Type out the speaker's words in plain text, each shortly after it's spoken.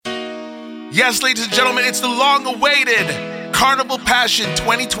Yes, ladies and gentlemen, it's the long-awaited Carnival Passion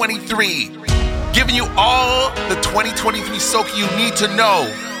 2023. Giving you all the 2023 soca you need to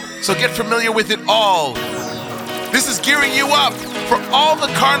know. So get familiar with it all. This is gearing you up for all the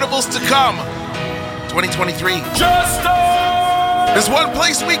carnivals to come. 2023. There's one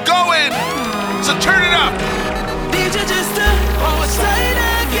place we going, so turn it up. DJ just outside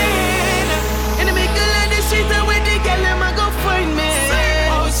again. And I make a lot of shit with the girl, I'ma go find me.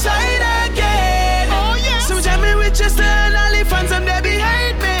 Outside again. Oh yeah. So jamming with just and all the fans, I'm there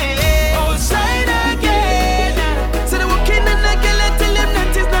behind me. Outside again. So they walking and I girl, I tell them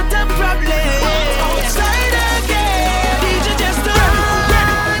that is not a problem. Outside again. DJ just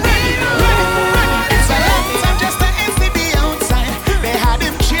It's a long time just to MCB outside. They had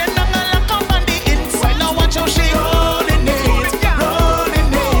him chained and locked up on the inside. Now watch how she rolling it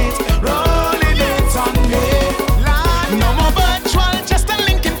on me. No more virtual, just a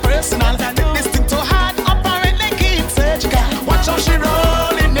linking personal. Take this thing to heart, apparently keep surgical. Watch how she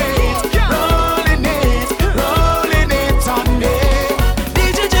rolling it on me.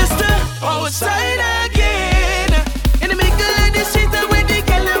 DJ just outside again. And I make a lot of shit with the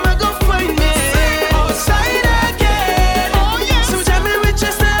girl, I'ma go find me. Outside again. Oh yeah. So jamming with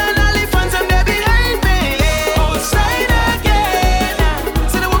just and all the fans, I'm there behind me. Outside again.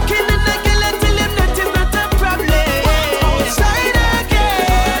 So they walking and I girl, I tell them that is not a problem. Outside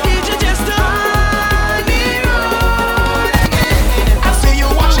again. DJ just on the road again. I see you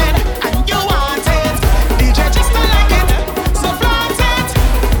watching and you want it. DJ just don't like it, so flaunt it.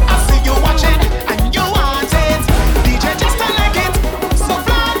 I see you watching and you want it. DJ just don't like it, so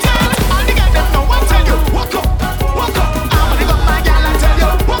flaunt it. All the girls them know I tell you, walk up. I'm gonna go my gal and tell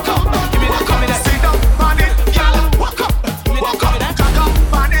you, walk up. Sit down on it, gal, walk up. Cock up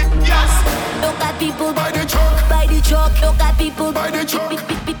on it, yes. Look at people By the truck, by the truck. Look at people by the truck,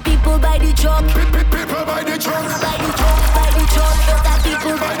 people by the truck. people by the truck, By the truck. Look at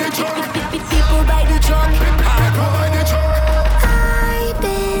people by the truck, people by the truck. people by the truck. I've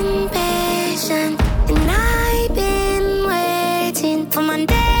been patient and I've been waiting for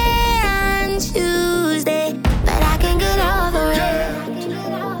Monday and Tuesday, but I can't get over it.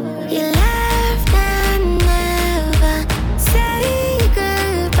 You left and never say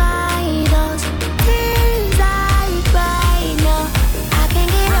goodbye. Those tears I cry, no, I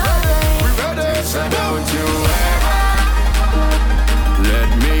can't get over it. So don't you ever let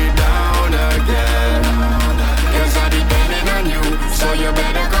me down again, 'cause I'm depending on you, so you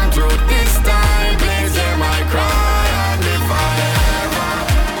better come through this time. Please hear my cry, and if I ever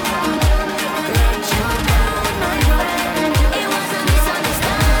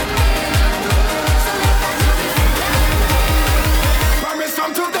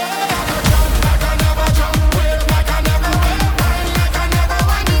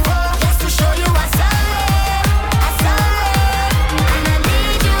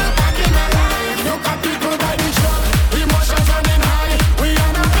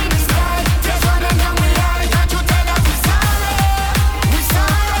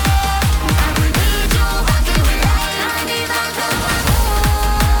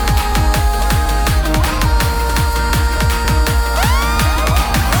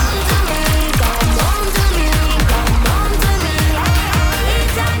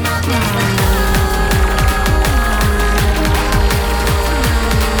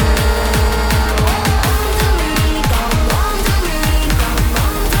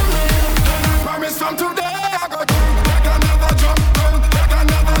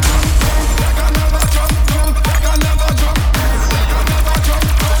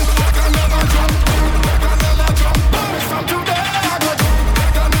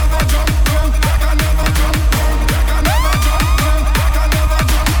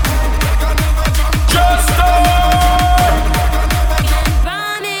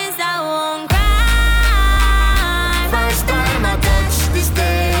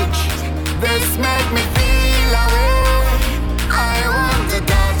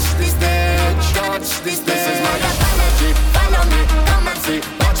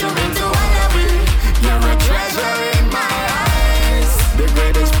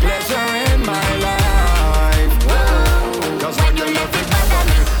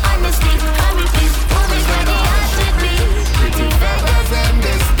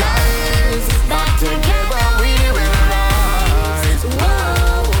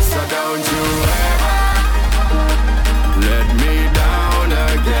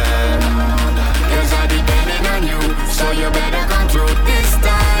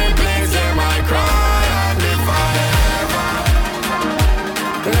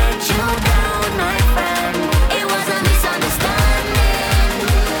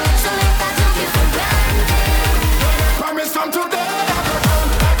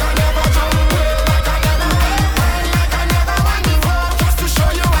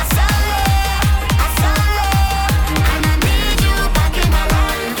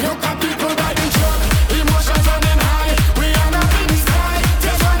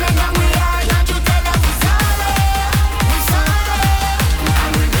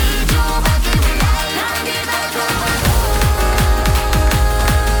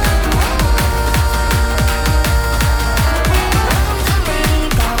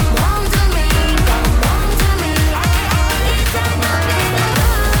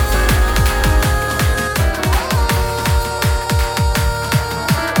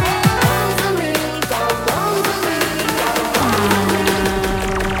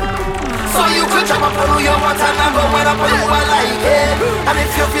wind up on who I like it. And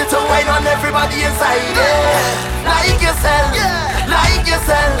if you feel to wine on everybody inside it, like yourself, like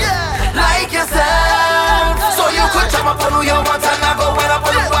yourself, like yourself. So you could jump up on who you want and I go wind up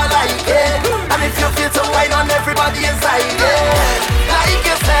on who I like it. And if you feel to wine on everybody inside it, like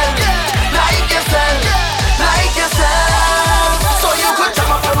yourself, like yourself, like yourself. So you could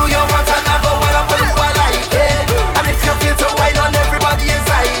jump up on who you want and I go wind up on who I like it. And if you feel to wine on everybody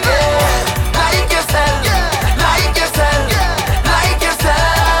inside it, like yourself, like yourself, like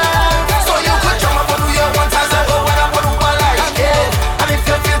yourself. So you could jump up on who you want and I go wind up on who I like it. And if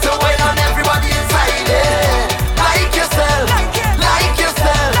you feel to wine on everybody inside it, like yourself, like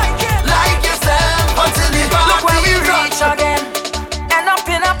yourself, like yourself. Until the party reach again. End up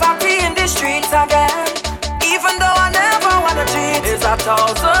in a party in the streets again. Even though I never wanna cheat, it's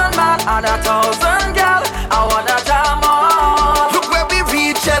 1,000 man and 1,000 girl. I wanna jam on. Look where we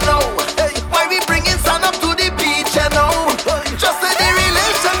reach, you know. Why we bringing sun up to the beach, you know. Just let the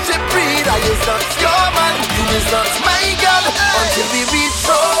relationship breathe. I is not your man, you is not my girl. Until we reach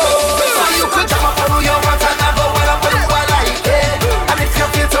home. So you could jump up on who you want and I go wind up on who I like it. And if you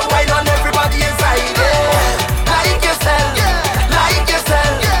feel to wine on everybody inside it, like yourself, like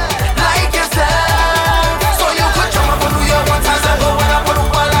yourself, like yourself. So you could jump up on who you want and I go wind up on who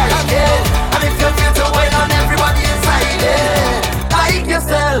I like it. And if you feel to wine on everybody inside it, like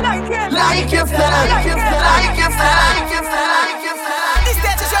yourself, like yourself, like yourself, like yourself, like yourself. This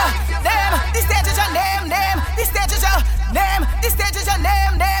stage is your name. This stage is your name. This stage is your name. This stage is your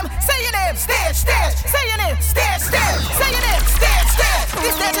name. Say your name. Stage. Say your name. Stage. Say your name. Stage.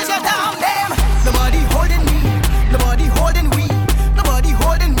 This stage is your damn name. Nobody holding me. Nobody holding we. Nobody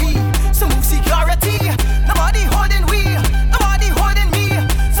holding me. So move security. Nobody holding we. Nobody holding me.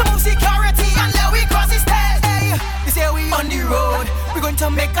 So move security. And let we cross the stage. Hey, this year we on the road. We're going to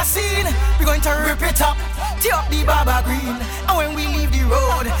make a scene. We're going to rip it up. Tear up the Baba Green. And when we leave the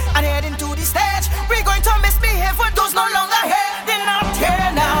road and head into the stage, we're going to misbehave for those no longer here. They're not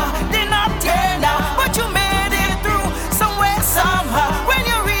here now. They're not here now. But you made it through somewhere, somehow. When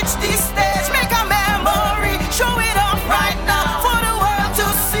you reach this stage, make a memory. Show it off right now for the world to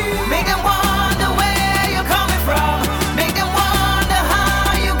see. Make them wonder where you're coming from. Make them wonder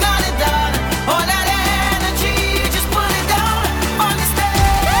how you got it done. All that energy, just put it down on the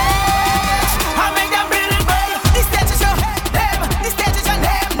stage. I make them really brave. This stage is your name. This stage is your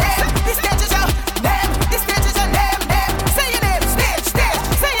name. This stage is your name. This stage is your name. Say your name. Stage.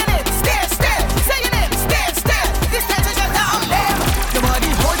 Say your name. Stage. Say your name. Stage. This stage is your damn name. Nobody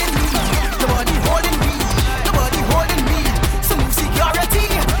holding me. Nobody holding me. Nobody holding me. So move security.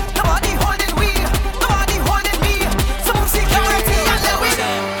 Nobody holding we. Nobody holding me. So move security. And let we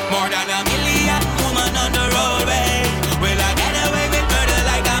More than a million women on the roadway. Will I get away with murder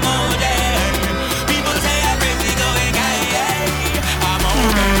like I'm OJ? People say I'm crazy going high. I'm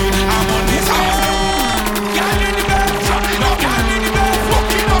okay, I'm on this high. Girl in the bed, no girl in the bed,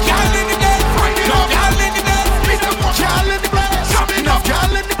 girl in the bed, no girl in the bed. Girl in the place, enough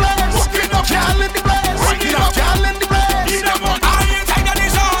girl in the place, girl in the place, enough girl in the place. I inside of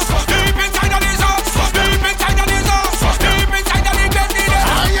this house, deep inside of this house, deep inside of this house, deep inside of the craziness.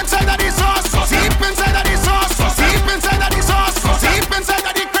 I inside of this house, deep inside of this house, deep inside of this house, deep inside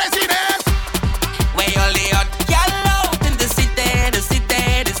of the craziness. Way all the hot gal out in the city,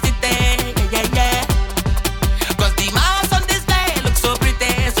 yeah. 'Cause the mass on display looks so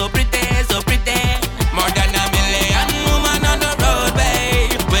pretty, so pretty, so pretty. More than a million women on the roadway.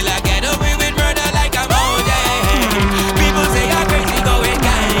 Will I get away with murder like I'm OJ? People say I'm crazy going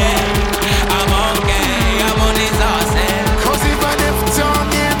gay. I'm okay, I'm on this awesome. 'Cause even if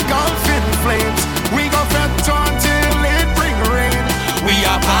tongue engulfing flames, we gon' fret on till it bring rain. We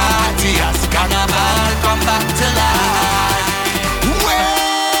are partiers, carnival come back to life. Well,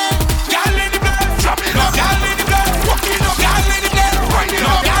 Gal in the place, no gal in the place, no gal in the place,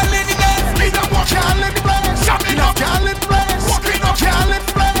 no gal in the place. girl in the place, enough girl in the place, girl in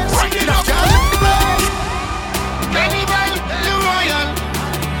the place, enough girl in the place. Carnival, the royal.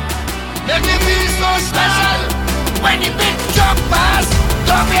 Let me be so special. When the big truck pass,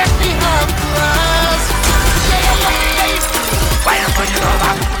 don't make me have class. Wine up on your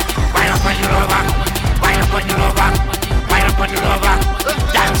lover, wine up on your lover, wine up on your lover, wine up on your lover.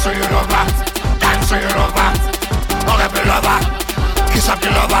 Dance on your lover, dance on your lover. Hold up your lover, kiss up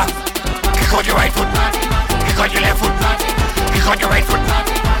your lover. Kick on your right foot, kick on your left foot, kick on your right foot,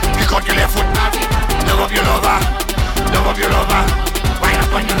 kick on your left foot. Love up your lover, love up your lover. Wine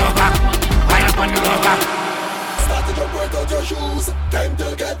up on your lover, wine up on your lover. Starting to work out your shoes, time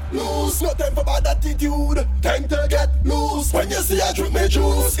to get loose. No time for bad attitude, time to get loose. When you see I drink my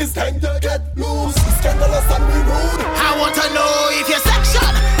juice, it's time to get loose. Scandalous and we rude. I want to know if your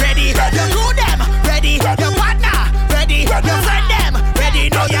section ready, your crew them ready, your partner ready, your friend them ready,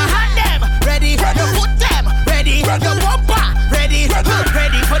 know your hand them ready, your foot them ready, your bumper ready,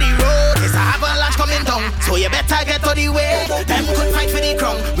 ready for the road. It's a avalanche coming down, so you better get to the way. Them could fight for the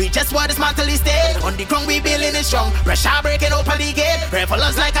crown, we just want dismantle the state. On the ground we building it strong, pressure breaking open the gate.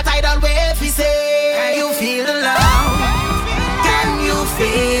 Revelers like a tidal wave, we say. Can you feel the love? Can you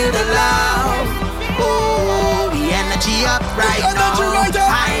feel the love? Oh, the energy up right now,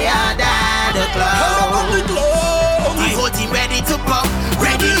 higher than the clouds. The whole team ready to pump,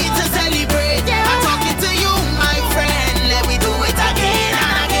 ready to celebrate. I'm talking to you, my friend. Let me do it again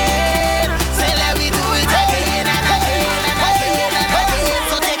and again. Say let me do it again and again and again and again.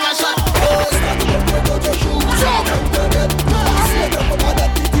 So take a shot.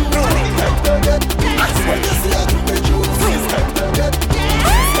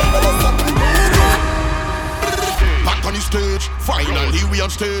 Back on the stage, finally we on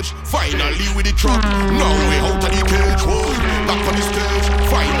stage. Finally with the truck, now we out of the cage. Whoa. Back on the stage,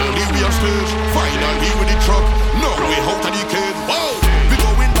 finally we on stage. Finally with the truck, now we out of the cage. Whoa. We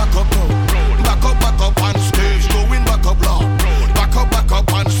going back up now, back up on stage. Going back up now, back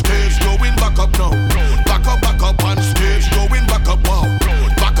up on stage. Going back up now, back up on stage. Going back up, wow,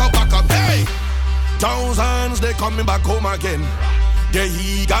 back up, hey. Thousands they coming back home again. They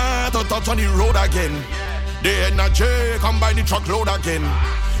got to touch on the road again. The energy come by the truckload again.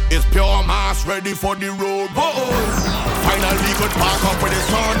 It's pure mass ready for the road. Whoa. Finally could park up with the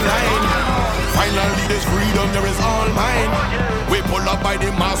sunline. Finally this freedom there is all mine. We pull up by the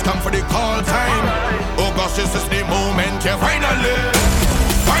mass, come for the call time. August is the moment, yeah, finally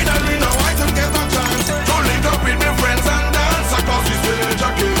now I can get a chance to link up with my friends and dance across the stage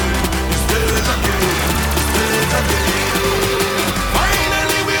again. The stage again, the stage again.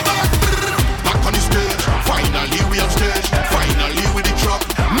 Finally we back on the stage. Finally we on stage. Finally with the truck.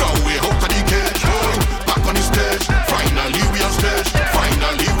 Now we out of the cage. Back on the stage. Finally we on stage.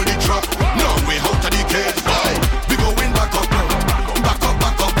 Finally with the truck. Now we out of the cage. We going back up now. Back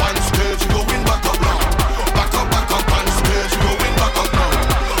up on stage. We going back up now. Back up on stage. We going back up now.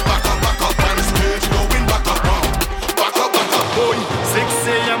 Back up on stage. We going back up now. Back up. Boy, 6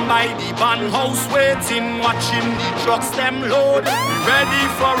 a.m. by the band house waiting, watching the trucks them load. We ready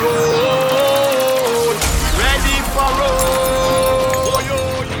for road. Ready for road.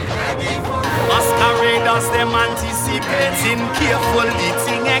 Masqueraders them anticipating, careful the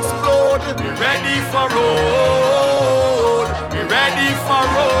thing explode. We ready for road. We ready for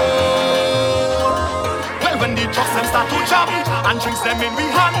road. Well, when the trucks them start to jam and drinks them in we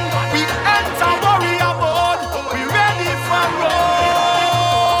hand, we enter warrior mode. We ready for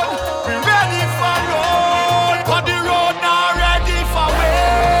road. We ready for road. But the road not ready for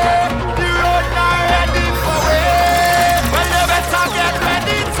way. The road not ready for way. Well, you better get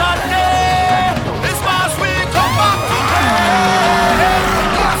ready today. This mass we come back today.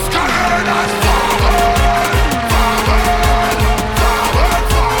 Masqueraders forward.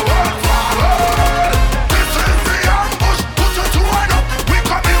 This is the ambush. Put your two hand up. We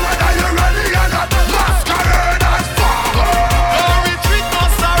coming whether you're ready or not. Masqueraders forward. No retreat, no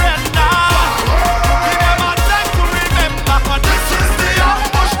surrender. We never take to remember. But this is the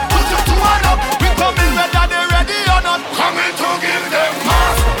ambush. Put your two hand up. We coming whether they're ready or not. Coming to give them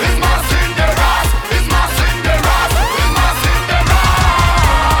mass. It's mass in the ras. It's mass in the ras. It's mass in the ras.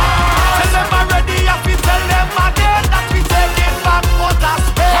 Tell them I'm ready. If we tell them again that we taking back what I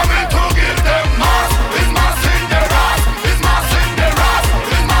spent. Coming to give them mass. It's mass in the ras. It's mass in the ras.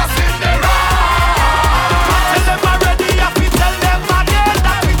 It's mass in the ras. Tell them I'm ready. If we tell them again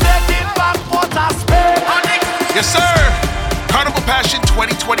that we taking back what I spent. Yes, sir. Carnival Passion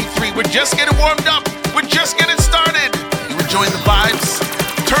 2023. We're just getting warmed up. We're just getting started. You enjoying the vibes?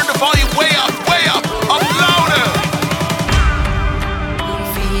 Turn the volume way up louder.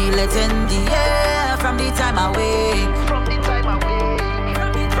 Feel it in the air from the time I wake.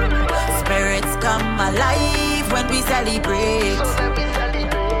 Spirits come alive when we celebrate.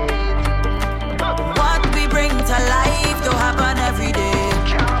 What we bring to life don't happen every day.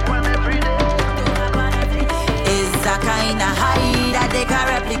 Is a kind of high that they can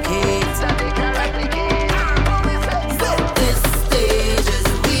replicate. This stage is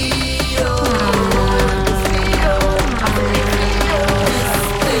we own. This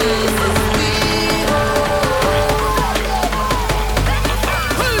stage is we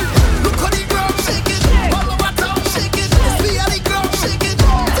Look how the ground shaking, all over town shaking. We are the ground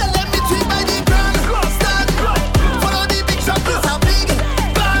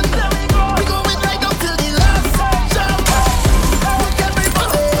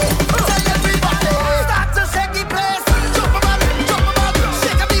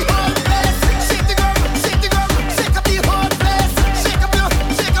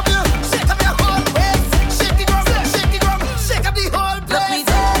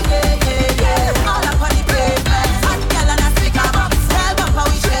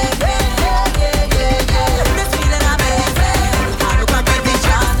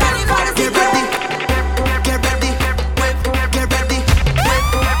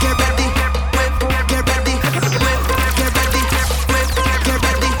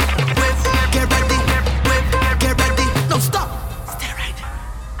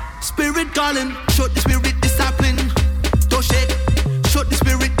spirit calling. Show the spirit discipline. Don't shake. Show the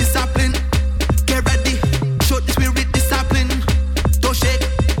spirit discipline. Get ready. Show the spirit discipline. Don't shake.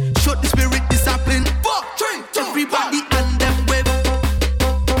 Show the spirit discipline. 4, 3, 2, everybody and them wave.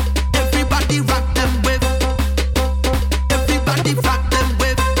 Everybody rock them wave. Everybody rock them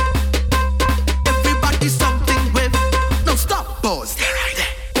wave. Everybody something wave. No stop, pause.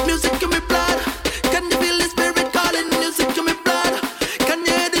 Music in my blood. Can you feel the spirit calling? Music in my blood. Can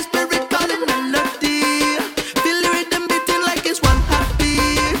you hear the spirit calling? Melody. Feel the rhythm beating like it's one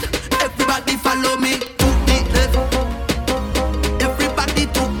heartbeat. Everybody follow me to the left. Everybody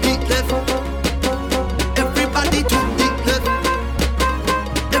to the left. Everybody to the left.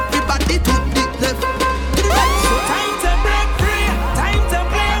 Everybody to the left. To the right. So time to break free, time to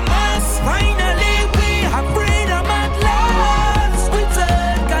play mass. Finally we have freedom at last.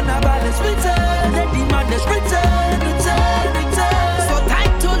 Return, Carnival is return. Let the madness return, return, return. So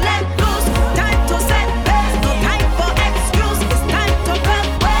time to let loose, time to set pace. No time for excuse, it's time to cut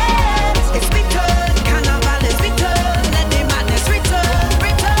waves. It's return, Carnival is return. Let the madness return,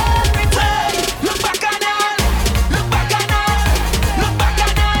 return, return. Look back on all, look back on all, look back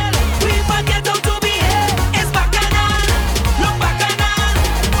on all. We forget how to behave. It's back on all, look back on all,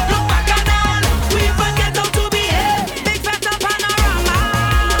 look back on all. We forget how to behave. Big fat up panorama.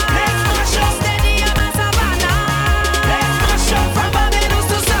 Let's mash up stadium and savannah. Let's mash up from Barbados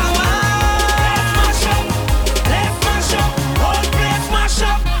to Sawa. Let's mash up, whole place mash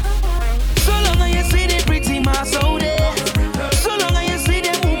up. So long as you see the pretty mass out there, so long as you see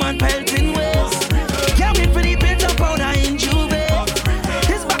the woman pelting waist, can't wait for the paint of powder in Juve.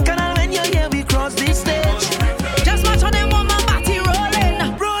 It's back on all when you hear we cross the stage. Just watch how them woman body rolling,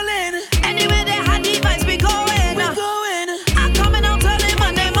 rolling. Anyway they had the vibes we going, we going. I'm coming out early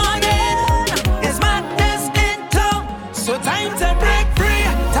Monday morning. It's madness in town. So time to break free,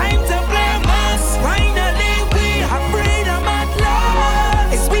 time to play mass. Finally we have freedom at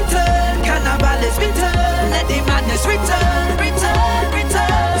last. It's return, Carnival is return. Let the madness return, return,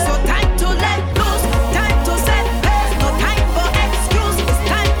 return. So time to let loose, time to set pace. No time for excuse, it's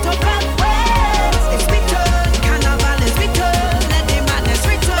time to cut waves. It's return, Carnival is return. Let the madness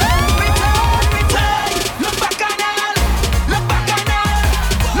return, return, return. Look back on all, look back on all,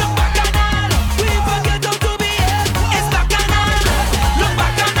 look back on all. We forget how to behave. It's back on all, look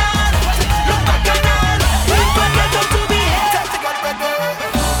back on all, look back on all. We forget how to behave.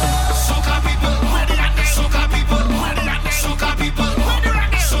 Soca people, soca people, soca people,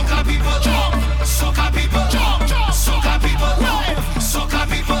 soca people, jump, soca people, jump, soca people, soca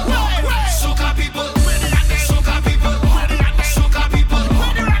people, soca people, soca people, soca people,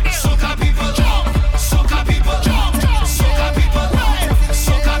 soca people, jump, soca people, jump, soca people,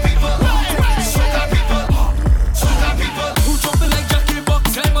 soca people, soca people, soca people. Who jumping like Jackie Box?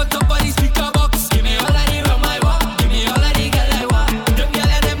 Climb on top of the speaker box. Give me all of the rum I want. Give me all of the girl I want. Them girl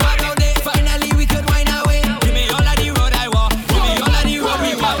and them mad out there. Finally we could wind away. Give me all of the road I want. Give me all of the road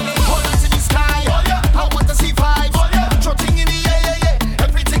we want. Hold on to the sky, I want to see vibes. Trotting in the air,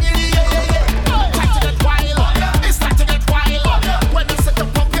 everything in the air. Time to get wild, it's time to get wild. When you set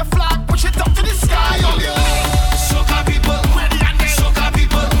up your flag, push it up to the sky. Soca people, soca people, soca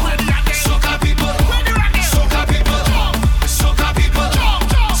people, soca people, soca people, soca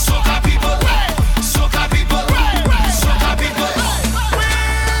people, soca people, soca people.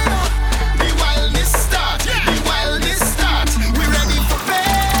 The wildness start, the wildness start. We ready for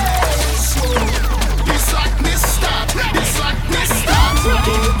pace. The slackness start, the slackness start.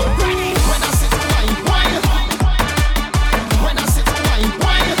 When I sit wine, wine. When I sit wine,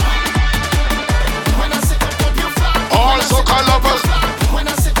 wine. When I sit up your flag. All soca lovers, When I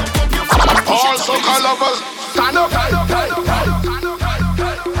sit up your flag. all soca lovers, stand up.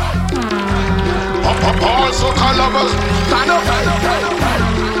 All soca lovers, stand up.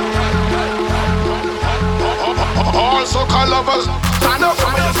 All soca lovers, stand up.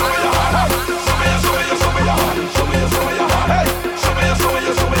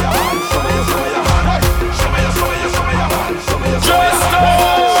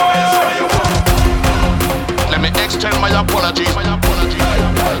 Let me extend my apologies.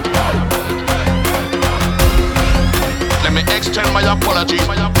 Let me extend my apologies.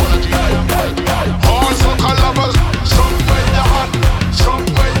 All soca lovers, somewhere you hot,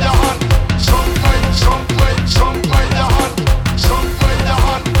 somewhere you hot, somewhere you hot, somewhere you hot, somewhere you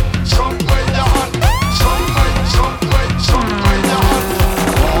hot, somewhere you hot.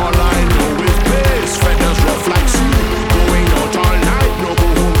 All I know is pace, feathers rough like sea. Going out all night, no go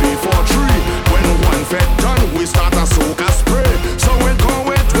home before 3. When one fed done, we start a soca spray. So we go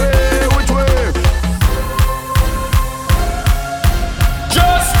with way.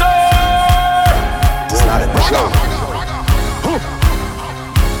 Just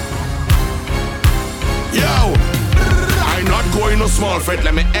small fret.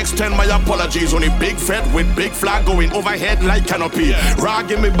 Let me extend my apologies. Only big fret with big flag going overhead like canopy.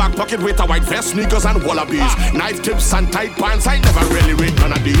 Rag in me back pocket with a white vest, sneakers and wallabies. Knife tips and tight pants, I never really rate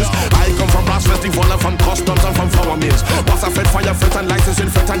none of these. I come from brass festival and from customs and from flour mills. Was a fed, fire fed and licensing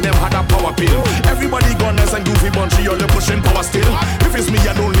fed and them had a power pill. Everybody gunners and goofy bunchy, all pushing power still. If it's me,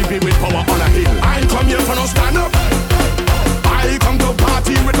 I don't leave me with power on a hill. I come here for no stand up. I come to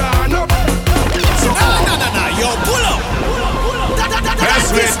party with my hand up. So No, yo, pull up.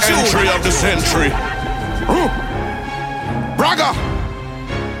 best late entry of the century. Braga.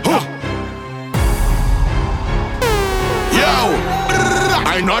 Yo.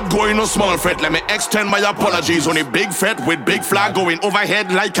 I'm not going no small fret. Let me extend my apologies. Only big fret with big flag going overhead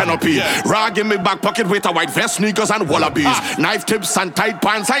like canopy. Rag in me back pocket with a white vest, sneakers and wallabies. Knife tips and tight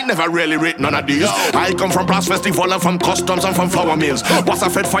pants, I never really rate none of these. I come from brass festival and from customs and from flour mills. Was a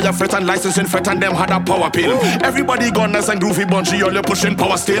fed, fire fed and licensing fed and them had a power pill. Everybody gunners and groovy bunchy, all pushing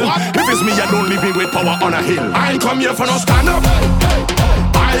power still. If it's me, I don't leave me with power on a hill. I come here for no stand up.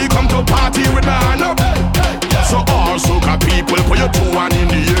 I come to party with my hand up. So all soca people, put your 2-1 in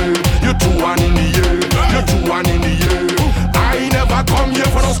the air. You 2-1 in the air. You 2-1 in the air. I never come here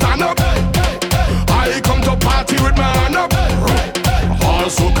for no stand up. I come to party with my hand up. All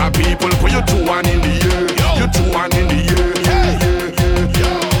soca people, put your 2-1 in the air. You 2-1 in the air.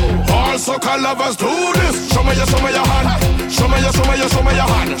 All soca lovers do this. Show me your hand. Show me your hand. Show me your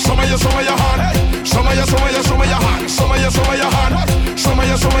hand. Show me your hand. Show me your hand. Show me your hand.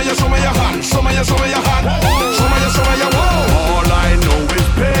 Show me your hand. All I know is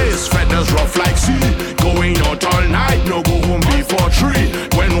pace. Feathers rough like sea. Going out all night, no go home before 3.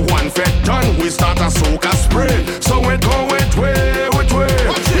 When one fed done, we start a soca spray. So we go with way.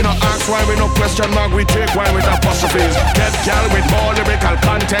 You know, ask why we no question mark, we take why with apostrophes. Get gal with more lyrical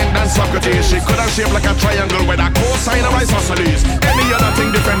content than Socrates. She could have shaped like a triangle with a cosine of isosceles. Any other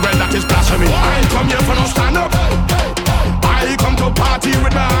thing different, well, that is blasphemy. I ain't come here for no stand up. I come to party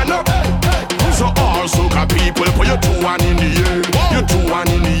with my hand up. So all soca people, put your 2-1 in the air. You 2-1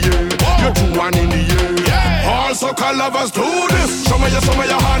 in the air. You 2-1 in the air. All soca lovers do this. Show me your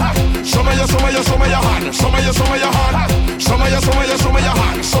hand. Show me your hand. Show me your hand. Show me your hand. Show me your hand.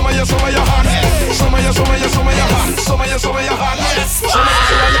 Show me your hand.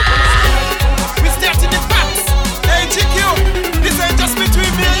 We starting the facts. Hey, GQ, this ain't just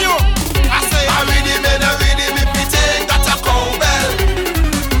between me and you. I say, I really me pity, got a cowbell.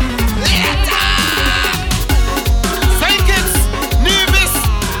 Later. Say kids, Nevis,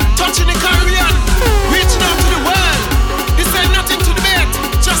 touching the Caribbean, reaching out to the world. This ain't nothing to debate,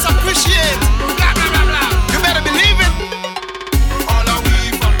 just appreciate. Blah, blah, blah, blah. You better believe it. All are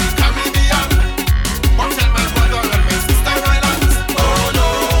we from the Caribbean. But tell my brother and my sister islands. Oh no,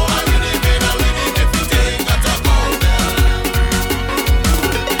 I really me pity, got a cowbell.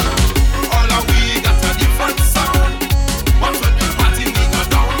 All are we got a different sound. But when we party, we go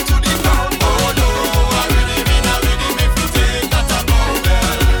down to the ground. Oh no, I really me pity, got a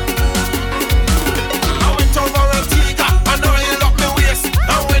cowbell. I went over Antigua and oil up my waist.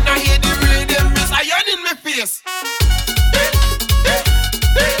 And when I hear the rhythm, miss iron in my face.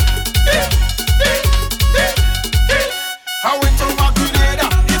 I went over Grenada,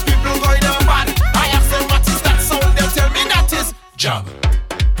 these people going on bad. I asked them what is that sound, they'll tell me that is jab,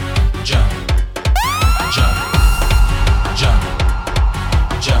 jab, jab, jab,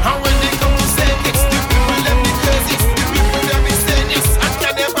 jab. And when they come to say it's the people them the craziest, the people them be saying yes, and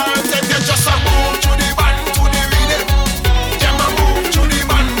can never tell you just a move to the band, to the rhythm. Them a move to the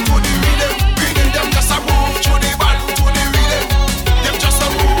band, to the rhythm. Rhythm them just a move to the band, to the rhythm. Them just a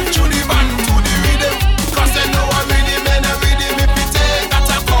move to the band, to the rhythm. Cause they know a rhythm and a rhythm if it take got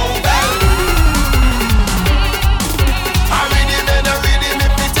a cowbell. A rhythm and a rhythm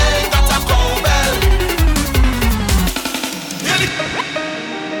if it take got a cowbell.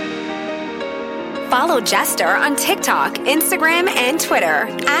 Follow Jester on TikTok, Instagram, and Twitter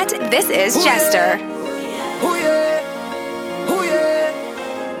at This Is Jester. Ooh yeah, ooh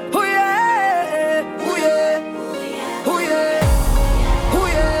yeah, ooh yeah, ooh yeah, ooh yeah, ooh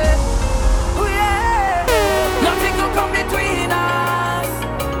yeah, ooh yeah. Nothing could come between us.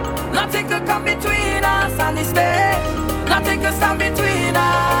 Nothing could come between us on this stage. Nothing could stand between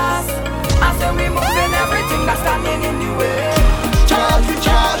us. I say we moving everything that's standing in the way.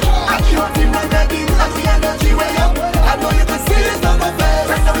 Charge, I can't feel my baby. Like the energy way up. I know you can see this on my face.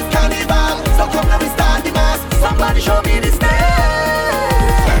 Right now it's carnival, so come now we start the mass. Somebody show me the stage.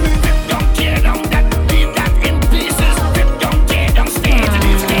 Don't tear down that, leave that in pieces. Don't tear down stage,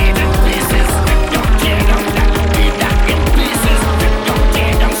 leave stage in pieces. Don't tear down that, leave that in pieces. Don't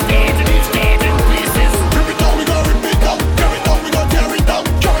tear down stage, leave stage in pieces. Rip it down, we go rip it down. Tear it down, we go tear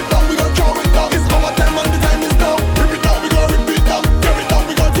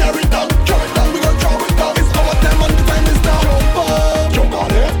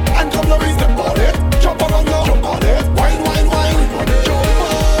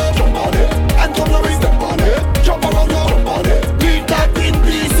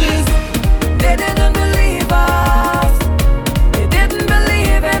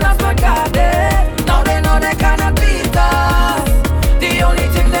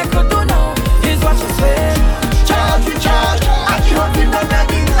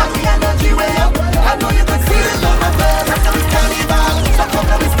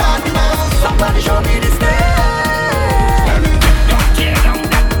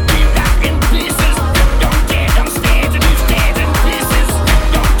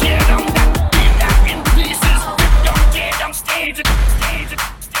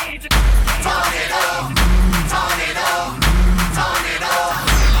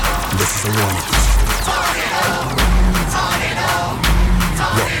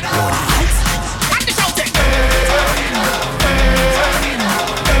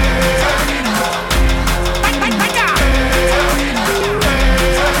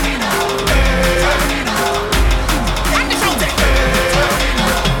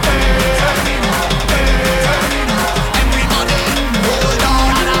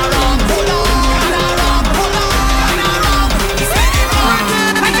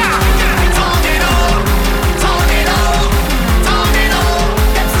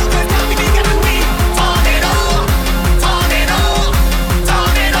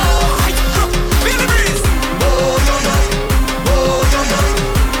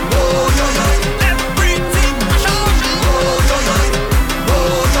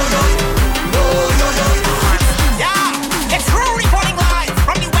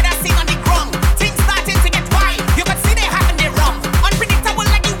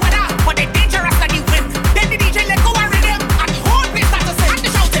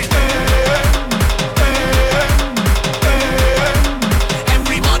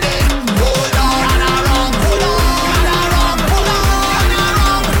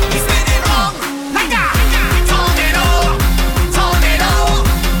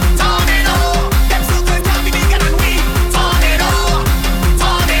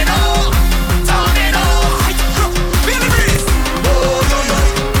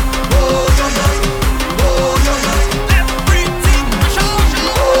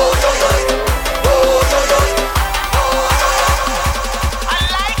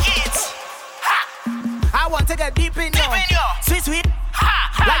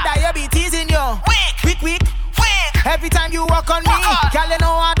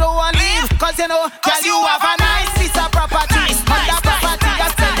Cause you know, girl, you have a nice piece of property. And that property,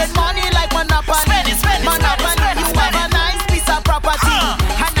 you're spending money like Monopoly. Monopoly, you have a nice piece of property.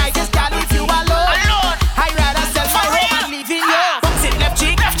 And I just can't leave you alone. I'd rather sell my home and leave in you. Bounce it, left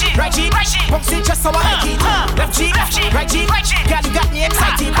cheek, right cheek. Bounce it just how I like it. Left cheek, right cheek. Girl, you got me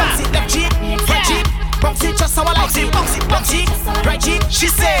excited. Bounce it, left cheek, right cheek. Bounce it just how I like it. Bounce it, left cheek, right cheek. She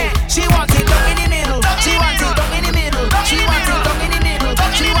said she wants it down in the middle. She wants it down in the middle. She wants it down in the middle.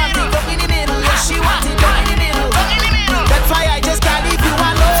 She wants it down in the middle. She wants it down in the middle. That's why I just can't leave you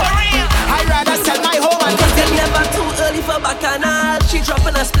alone. I'd rather sell my home and Cause it's never too early for bacchanal. She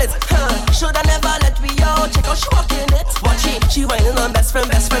dropping a split. Shoulda never let me out. Check how she walking it. Watch it. She whining on best friend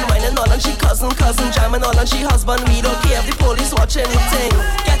whining all on she cousin jamming all on she husband. We don't care if the police watching anything.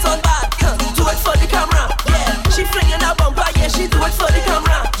 Get on back, do it for the camera. Yeah, she flinging her bumper. Yeah, she do it for the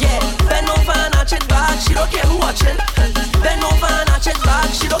camera. Yeah, bend over and arch it back. She don't care who watching. Bend over and arch it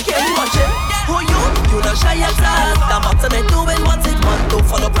back. She don't care who watching. Who you? You not shy at all. The bottom is doing what it want. Don't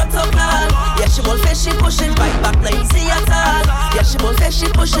follow protocol. Yeah, she won't fish, she push it right back. Not easy at all. Yeah, she won't fish, she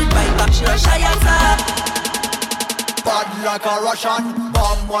push it right back. She not shy at all. Bad like a Russian,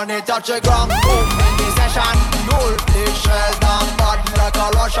 bomb when it touch a ground. Boom in the session, null the shells down. Bad like a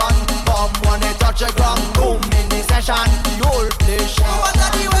Russian, bomb when it touch a ground. Boom in the session, null the shells. Move out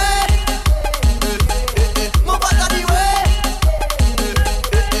of the way, move out of the way,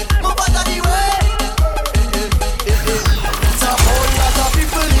 move out of the way. It's a whole lot of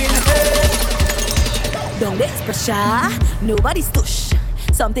people in here. Don't there's pressure, nobody's tush.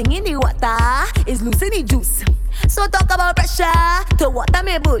 Something in the water is losing the juice. So talk about pressure to water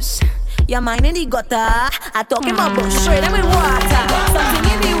me bush. Your mind in the gutter, I talking about bush. Straight up with water. Something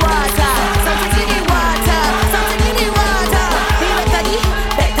in the water. Something in the water. Something in the water. The wetter the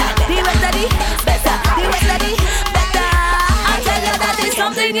better. The wetter the better. The wetter the better. I tell you that there's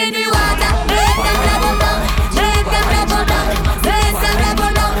something in the water. Make them level down. Make them level down. Make them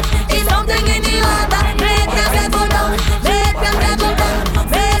level down. It's something in the water. Make them level down. Make them level down.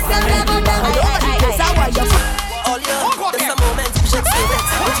 Make them level down. That's how I am.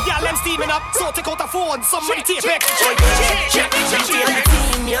 Steaming up, so take out the phone, somebody tape it. So every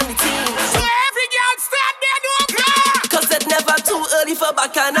girl stand there, no car. Cause it's never too early for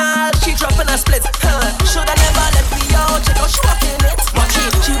bacchanal. She dropping a split. Shoulda never let me out. Check how she walking it. Watch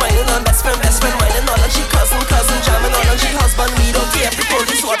it. She whining on best friend whining all on she cousin jamming all on she husband. We don't care if the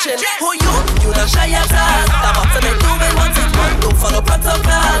police watching. Who you? You not shy at all. The bottom is doing what it want. Don't follow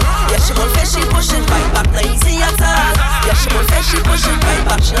protocol. Yeah, she won't fish, she push it right back. Not easy at all. Yeah, she won't fish, she push it right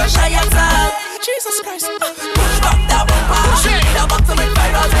back. She not shy at all. Jesus Christ. Push back that bumper. The bottom is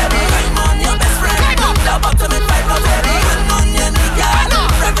viral, baby. Climb on your best friend. The bottom is viral, baby. Hang on your nigga.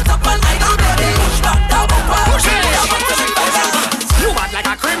 Rev it up and idle, baby. Push back that bumper. The bottom is viral. You bad like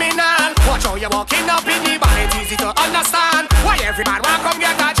a criminal. Watch how you walking up in the bar. It's easy to understand why every man want come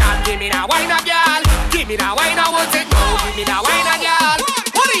get a jam. Give me that wine, a girl. Give me that wine, I want it now. Give me that wine, a girl.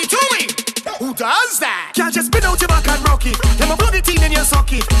 What are you doing? Who does that? Can't just spin out your back and rock it. Let me blow the teen in your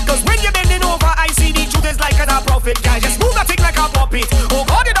socket. Cause when you're bending over, I see the truth is like a prophet. Can't just move that thing like a puppet. Oh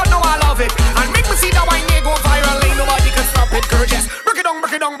God, you don't know I love it. And make me see the wine they go viral. Ain't nobody can stop it. Girl, just break it down,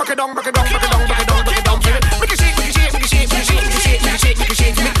 break it down, break it down, break it down, break it down, break it down, break it down. Make it shake, make it shake, make it shake, make it shake, make it shake, make it shake, make it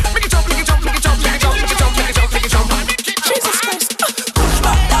shake. Make it jump, make it jump, make it jump, make it jump, make it jump, make it jump, make it jump. Jesus Christ. Push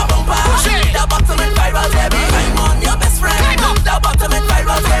back that bumper. The bottom is viral, baby. Climb on your best friend. The bottom is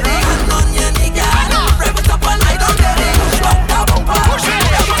viral, baby. Hang on your nigga. Rev it up and idle, baby. Push back that bumper.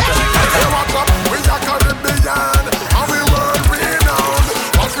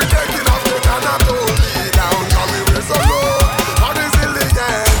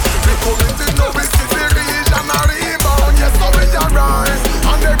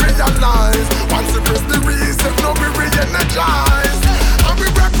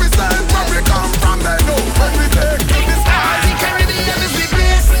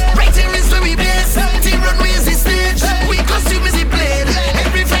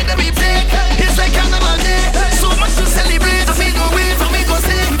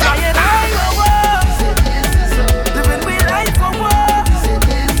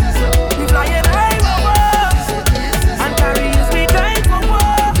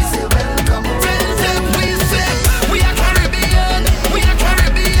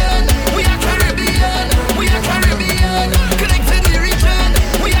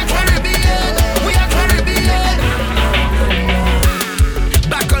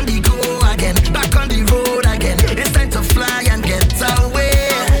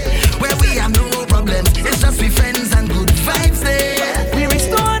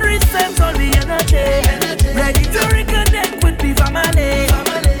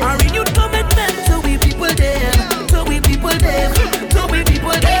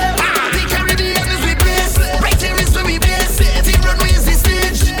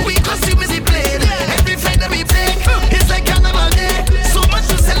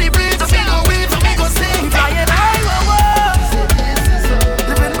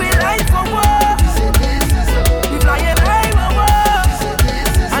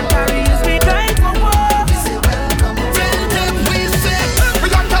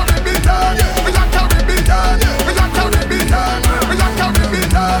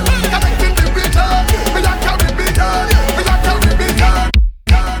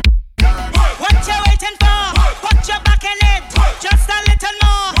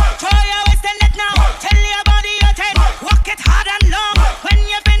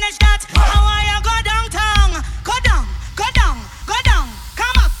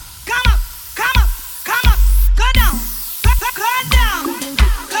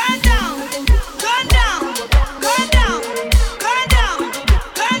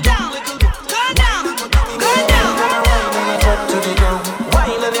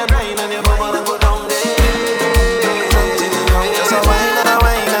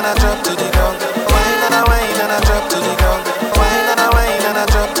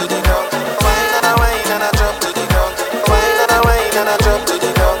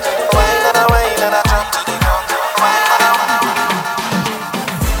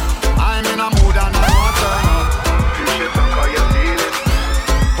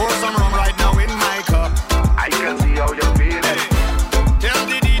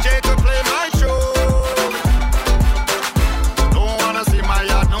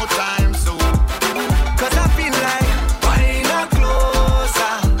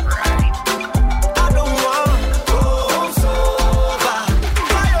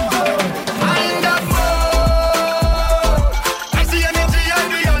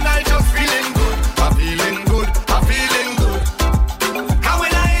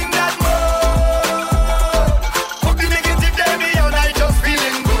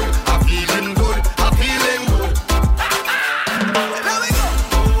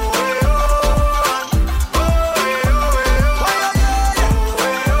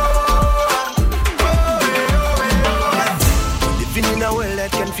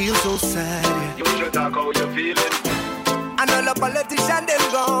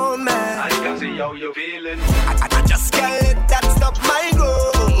 how you feeling? I just can't let that stop my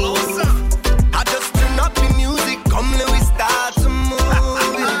growth. I just turn up the music, come let we start to move.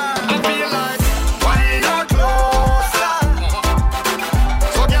 I feel like why not closer?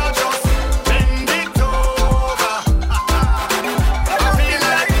 So girl just bend it over. I feel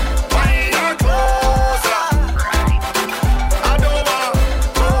like why not closer? I don't wanna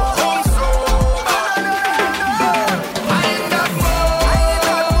go home sober. I ain't that bold.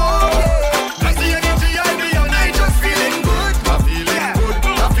 I see energy I be and I just feeling good. I'm feeling good.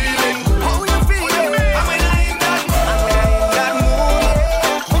 I'm feeling good. How you feeling? And when I ain't that mood,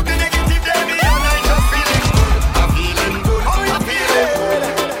 fuck the negative there be and I just feeling good. I'm feeling good. I'm feeling good.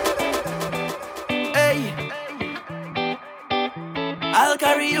 Hey, I'll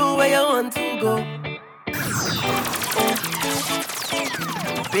carry you where you want to go.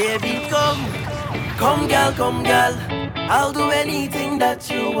 Baby, come girl. I'll do anything that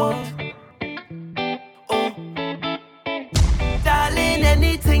you want. Oh, darling,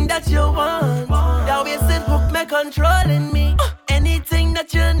 anything that you want. That way sit hook me controlling me. Anything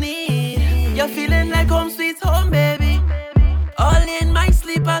that you need. You're feeling like home sweet home, baby. All in my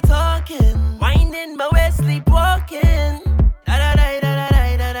sleep are talking. Winding my way, sleepwalking.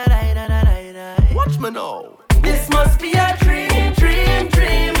 Watch me now. This must be a dream.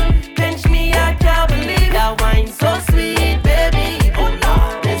 Pinch me, I can't believe that wine so sweet, baby. Oh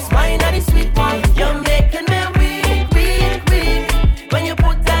Lord, this wine and the sweet one. You're making me weak. When you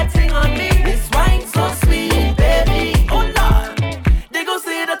put that thing on me, this wine so sweet, baby. Oh Lord, they go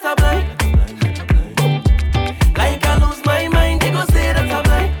say that I'm blind. Like I lose my mind, they go say that I'm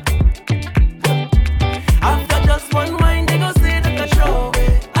blind. After just one wine, they go say that I show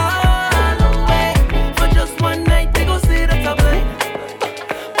it all away. For just one night, they go say that I'm blind.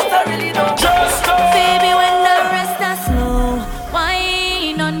 But I really don't. Baby, when the rest are slow,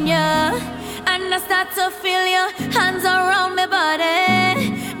 wine on ya, and I start to feel your hands around my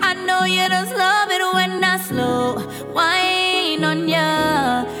body. I know you just love it when I slow wine on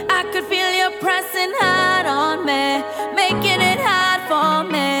ya. I could feel you pressing hard on me, making it hard for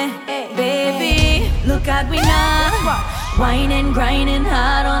me. Baby, look at we now, whining, grinding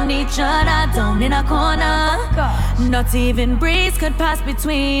hard on each other down in a corner. Not even breeze could pass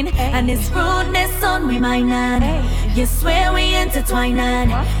between, and it's rudeness on we mind. You swear we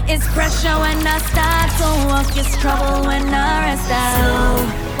intertwining. It's pressure when I start to walk, it's trouble when I rest out. Slow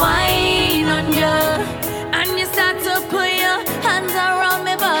wine on you, and you start to put your hands around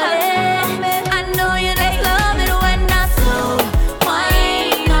me body. I know you just love it when I slow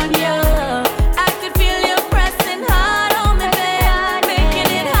wine on you. I could feel you pressing hard on me, babe,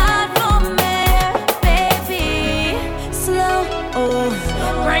 making it hard for me, baby. Slow,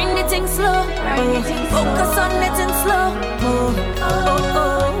 grind it in slow, focus on it in slow,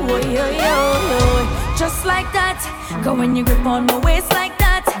 yo. Just like that, go when you grip on my waist like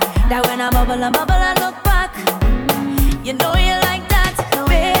that. That when I bubble, I look back. You know you like that,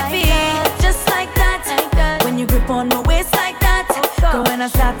 baby. Just like that, when you grip on my waist like that. Go when I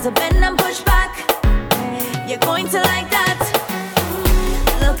start to bend and push back. You're going to like that.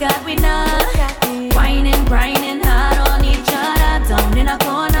 Look at we now, whining, grinding hard on each other down in a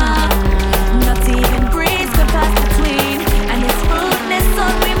corner. Not even breeze could pass between, and it's rudeness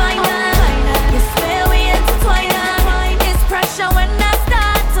on we mind. You swear we intertwine. It's pressure when I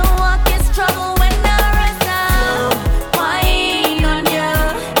start to walk, it's trouble when I rest out. Wine on you,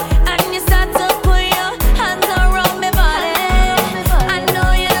 and you start to put your hands around my body. I know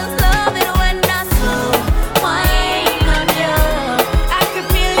you just love it when I slow wine on you. I can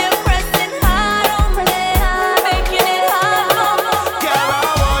feel you pressing hard on me, making it hard on me. Girl,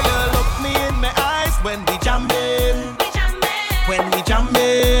 I want you look me in my eyes when we jamming. When we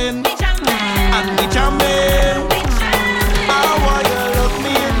jamming. And we jamming. I want you look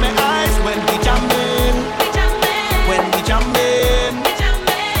me in my eyes when we jamming. When we jamming.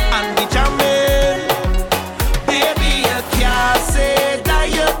 And we jamming. Baby, you can't say that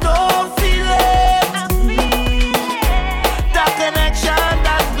you don't feel it. That connection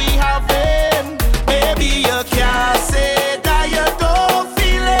that we having. Baby, you can't say that you don't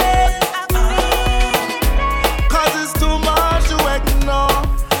feel it. 'Cause it's too much to ignore.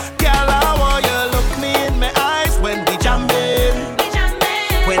 Girl, I want you look me in my eyes when we jamming.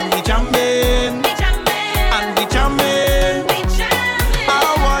 When we jamming. And we jamming. I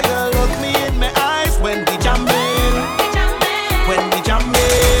want you look me in my eyes when we jamming. When we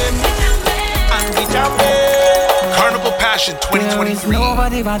jamming. And we jamming. Carnival Passion There is 2023.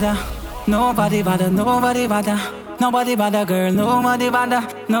 nobody bother, nobody bother, nobody bother, nobody bother, girl, nobody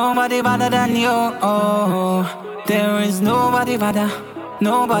bother than you. Oh, there is nobody bother,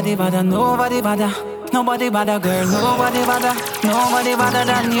 Nobody bother, nobody bother. Nobody bother, girl, nobody bother. Nobody bother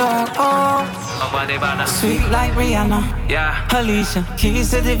than you. Oh, nobody bother. Sweet like Rihanna, yeah. Alicia, keys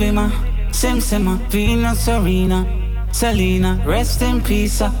to the Bima. Sim Simma, Venus, Serena, Selena, rest in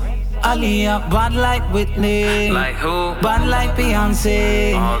peace. Aaliyah, bad like Whitney. Like who? Bad like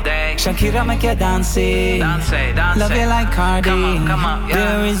Beyonce. All day. Shakira make you dance. Dance. Love you like Cardi. Come on, yeah.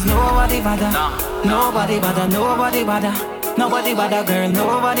 There is nobody bother. No. Nobody bother, nobody bother. Nobody bother, girl,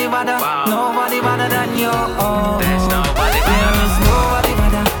 nobody bother. Wow. Nobody bother than you. There's nobody bother. There is nobody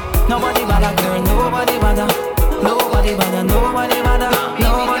bother. Nobody bother, girl, nobody bother. Nobody bother, nobody bother.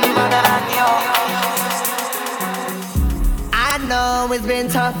 Nobody bother than you. I know it's been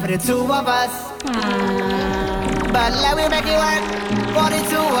tough for the two of us, but let me make it work for the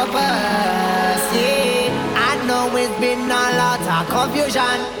two of us. Yeah, I know it's been a lot of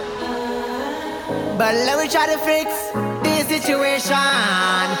confusion, but let me try to fix this situation.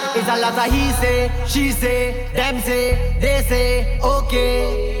 It's a lot of he say, she say, them say, they say,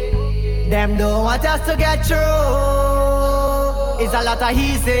 okay. Them don't want us to get through. It's a lot of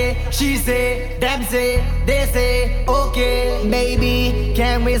he say, she say, them say, they say, okay. Maybe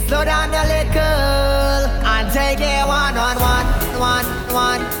can we slow down a little and take it one on one.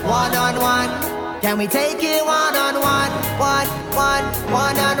 Can we take it one on one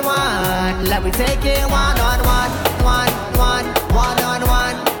on one? Let me take it one on one on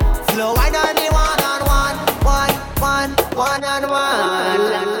one. Slow wine on me one on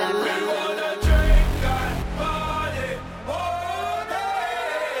one.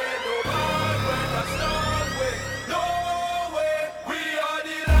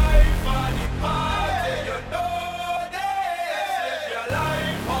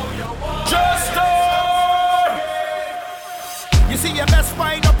 See your best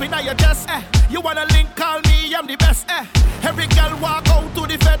wine up in your chest, You wanna link, call me, I'm the best, Every girl walk out to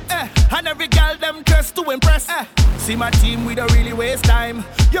the fed, And every girl them dress to impress, See my team, we don't really waste time.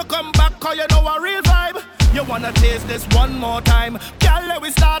 You come back cause you know a real vibe. You wanna taste this one more time. Girl, let we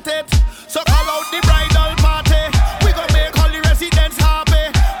start it. So call out the bridal party. We gon' make all the residents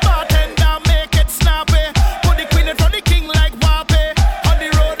happy. Bartender, make it snappy. Put the queen in front of the king like Wappy. On the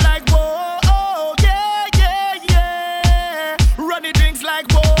road like whoa, oh, yeah, yeah, yeah. Run the drinks like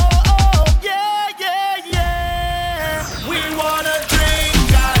whoa, oh, yeah, yeah, yeah. We wanna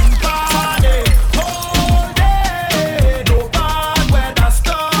drink and party all day. No bad weather,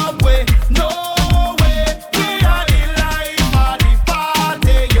 stop way, no way. We are the life of the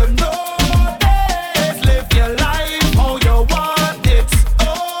party, you know this. Live your life how you want it,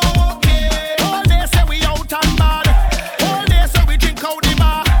 okay. All day say we out and bad. All day say we drink out the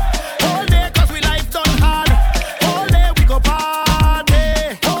bar. All day cause we life done hard. All day we go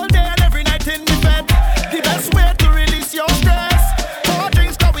party. All day and every night in the bed. The best way to release your stress. 4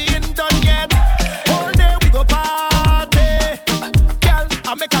 drinks cause we ain't done yet. All day we go party. Girl,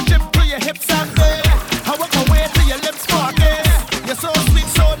 I make a trip to your hips and day. I walk away to your lips for this. You're so sweet,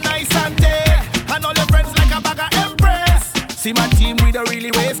 so nice and day. And all your friends like a bag of Empress. See my team, we don't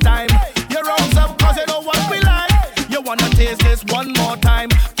really waste time. You rounds up cause you know what we like. You wanna taste this one more time.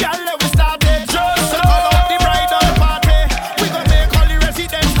 Girl, let we start it. Just call out the bridal party. We gon' make all the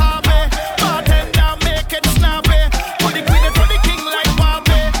residents happy. Bartender, make it snappy. Put the queen in front of the king like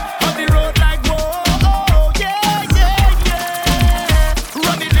Wappy. On the road like whoa, oh, yeah, yeah, yeah.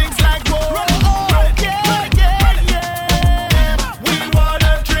 Run the drinks like whoa, oh, yeah, yeah, yeah. We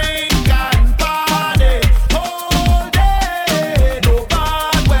wanna drink and party all day. No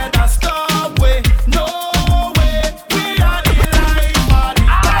bad weather, stop way, no way. We are the life of the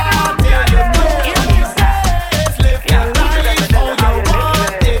party, you know this. Live your life how you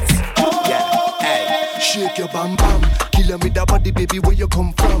want it, okay. Shake your bam bam, kill 'em with that body, baby. Where you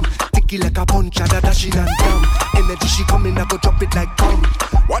come from? Ticky like a punch, and a dashing and down. Energy she coming, I go drop it like bomb.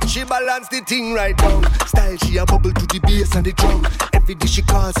 Watch she balance the thing right down. Style she a bubble to the bass and the drum. Every day she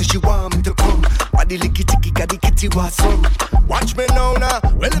calls, say she want me to come. Body licky ticky, got the kitty was some. Watch me now, nah.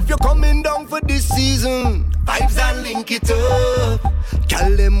 Well, if you're coming down for this season, vibes and link it up.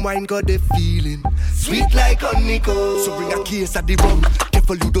 Call them wine, got the feeling sweet like honeycomb. So bring a case of the rum.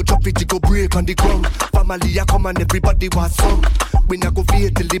 Careful you don't drop it, you go break on the ground. Family a come and everybody was some. When I go feel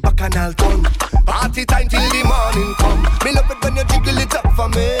till the bacchanal done. Party time till the morning come. Me love it when you jiggle it up for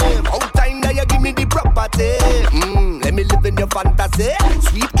me. Out time now you give me the property. Let me live in your fantasy.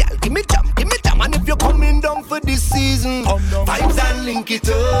 Sweet girl, give me jump, man, if you're coming down for this season, vibes and link it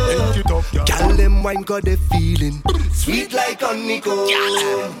up. Girl, them wine 'cause they feeling sweet like honeycomb.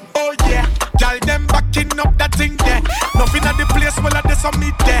 Oh yeah, girl, them backing up that thing there. Nothing at the place, well at the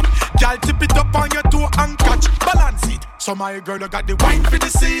summit there. Girl, tip it up on your toe and catch, balance it. So my girl, you got the wine for the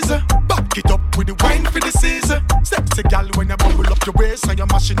season. Back it up with the wine for the season. Sexy girl, when you bubble up your waist and you're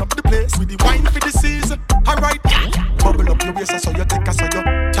mashing up the place with the wine for the season. Alright, bubble up your waist so you take a so you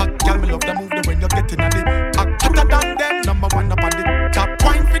chat. Girl, me love the move the when you're getting at it. Hotter than them, number one up on the top.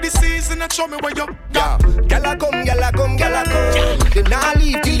 Wine for the season and show me where you yeah. Girl, I come, girl, I come, girl, I come. They not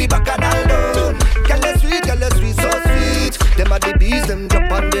leave till the back and all done. Girl, they sweet, so sweet. Them are the bees, them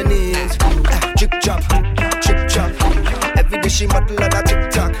drop on their knees. Chip chop, chip chop. Every day she model on a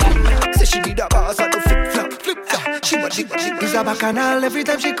TikTok. Say she need a boss and no flip flop. She is a bacchanal every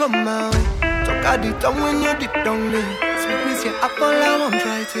time she come out. Talk at the tongue when you dip down there. Sweetness your apple, I won't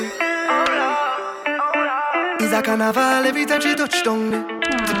try to. Is a carnival every time she touch down there.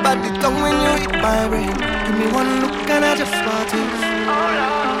 Tip at the tongue when you hit my brain. Give me one look and I just want it.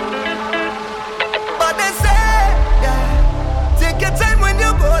 But they say, yeah, take your time when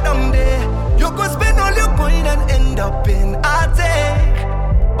you go down there. You go spend all your coin and end up in a take.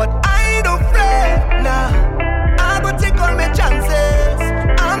 But I don't fret now. I go take all my chances.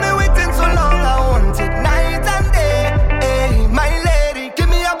 I've been waiting so long, I want it night and day. Hey, my lady, give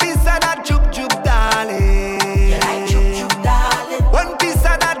me a piece of that juke juke, darling. You like juke juke, darling? One piece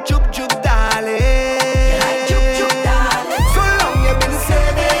of that juke juke, darling. You like juke juke, darling? So long you've been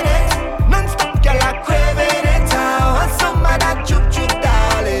saving it. Non-stop, girl, I craving it. I want some of that juke juke,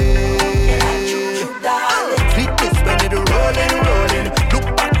 darling. You like juke juke, darling? Sweetness when it rolling, rolling. Look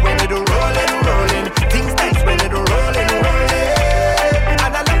back when it rolling, rolling. Things nice when it rolling, rolling. And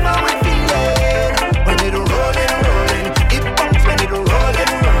I love how it feeling when it rolling, rolling. It bumps when it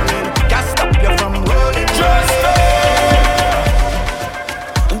rolling, rolling. Can't stop you from rolling, rolling.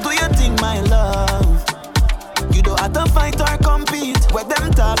 Do you think my love? You don't have to fight or compete. What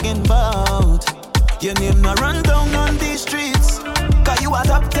them talking about? Your name no run down on these streets. 'Cause you are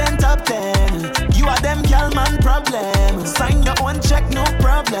top 10, top 10. You are them girl man problem. Sign your own check, no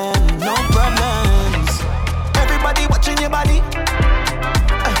problem, no problems. Everybody watching your body.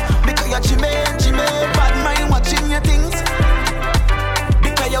 Because you're Jimmy, bad mind watching your things.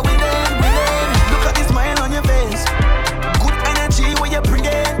 Because you're winning, winning. Look at the smile on your face. Good energy when you bring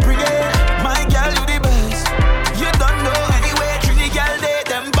it. My girl, you the best. You don't know anyway. Trini girl, they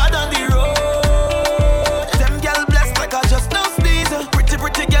them bad on the road. Them girl blessed like I just no sneeze.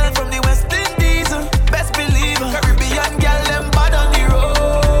 Pretty girl from the West Indies. Best believer. Caribbean girl, them bad on the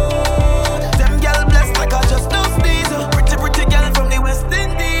road. Them girl blessed like I just no sneeze. Pretty girl from the West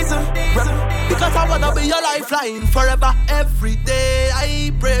Indies. Because I wanna be your lifeline forever, every day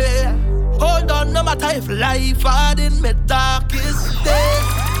I pray. Hold on, no matter if life hard in my darkest days.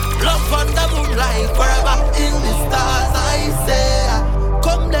 Love on the moonlight, forever in the stars I say.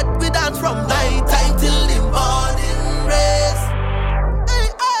 Come let me dance from night time till the morning rays. Hey,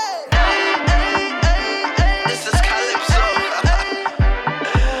 hey. This is Calypso.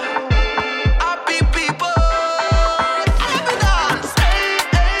 Happy people, let me dance.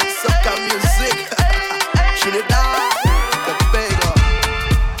 Soca music. Trinidad, Tobago.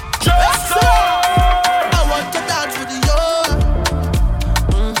 I want to dance with you.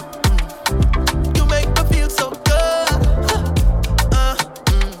 You make me feel so good.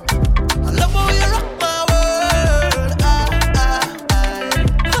 I love how you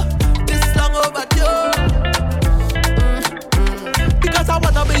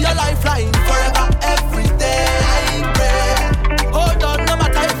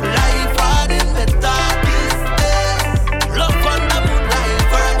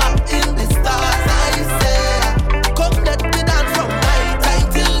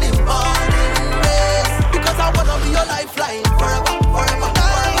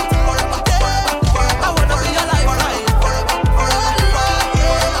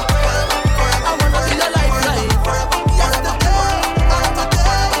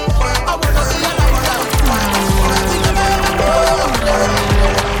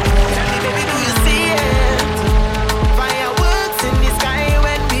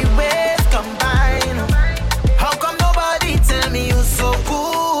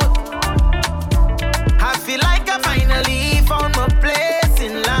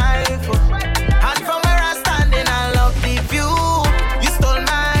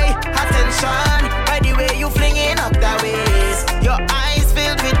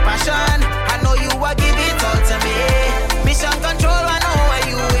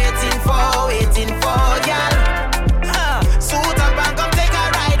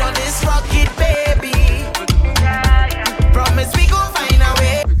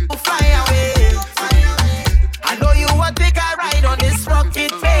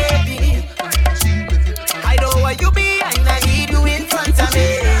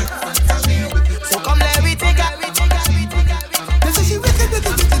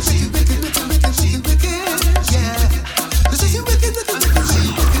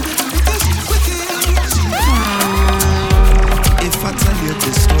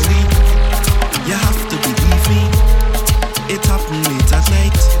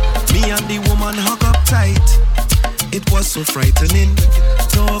was so frightening.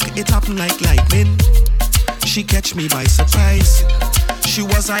 Talk, it happened like lightning. She catch me by surprise. She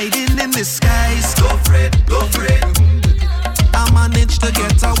was hiding in disguise. Go for it, go for it. I managed to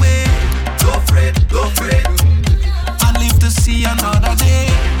get away. Go for it, go for it. And live to see another day.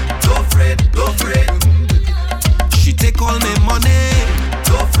 Go for it, go for it. She take all my money.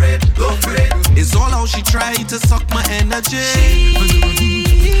 Go for it, go for it. It's all how she tried to suck my energy.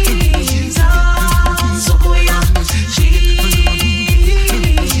 She's on Sokoya. She's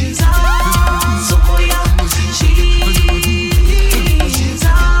on Sokoya. She's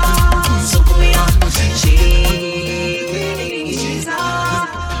on Sokoya. She's on.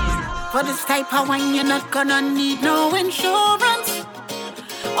 For this type of wine, you're not gonna need no insurance.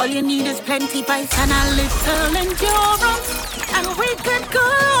 All you need is plenty vice and a little endurance. And we could go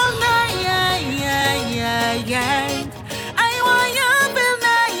all night, yeah.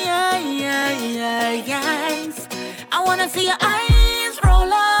 I want you feel nice. I wanna see your eyes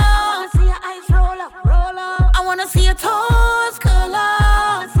roll up. I wanna see your toes curl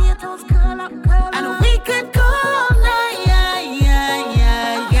up. And we could go all night, yeah.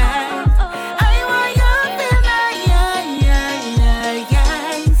 I want you feel nice.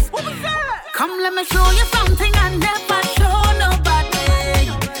 Come, let me show you something I never show nobody.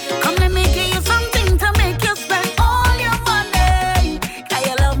 Come, let me give you something to make you spend all your money. Can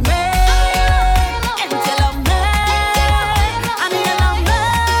you love me? And you love me? And you love me?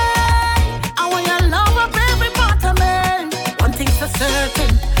 I want your love of every part of me. One thing's for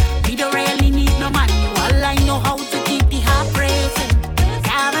certain, we don't really need no money. All I know how to keep the heart racing.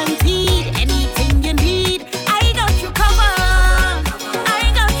 Guaranteed, anything you need, I got you covered.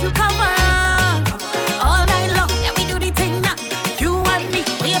 All night long, yeah, we do the thing now. You and me,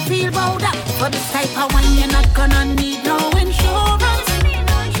 we feel bold up. For this type of wine, you're not gonna need no insurance.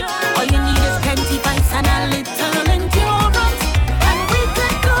 All you need is plenty vice and a little endurance. And we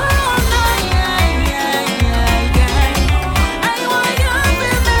could go all night, yeah. I want you to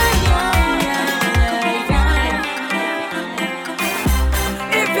feel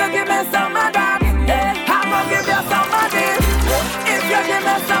If you give me some of that, I'm gonna give you some of this. If you give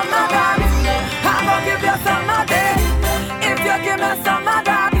me some of that, I'm gonna give you some of this. If you give me some of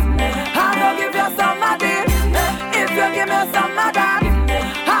that, I'm gonna give you some of this. If you give me some of that,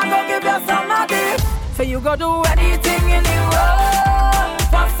 I'm gonna give you some of this. So you go do anything in the world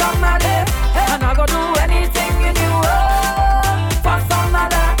for somebody, and I go do anything in the world for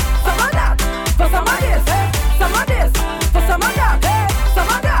somebody. Some of that, for some of this, some of this, for some of that, some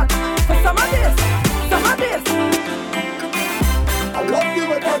of that, for some of this, some of this. I love you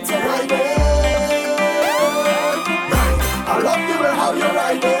when that's right. I love you and how you're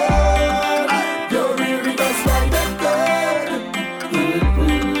right there. You're really just right there.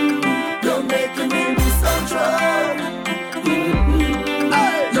 You're making me lose control.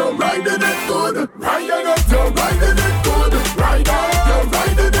 You're riding it good, riding it. You're riding it good, riding. You're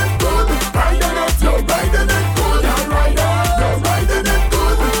riding it good, riding it. You're riding it good, riding. You're riding it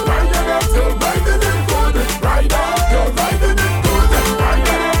good, riding it. You're riding it good, riding. You're riding it good,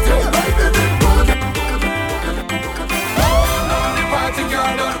 riding. You're riding it good. No, the party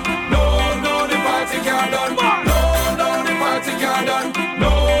can't done. No, the party can't done. No, the party can't done.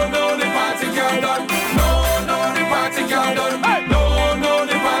 No, the party can't done. No, the party can't done. No,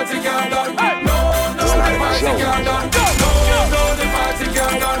 the party can't done. No, the party can't done. No, the party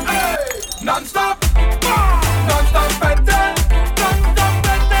can't done. Non-stop, non-stop betting,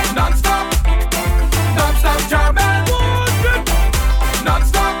 non-stop, non-stop jamming,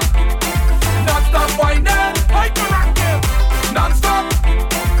 non-stop, non-stop whining, non-stop,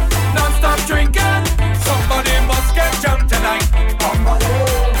 non-stop drinking. Somebody must get jumped tonight.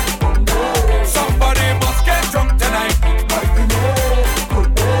 Somebody must get drunk tonight.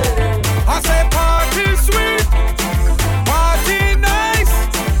 I say party sweet, party nice.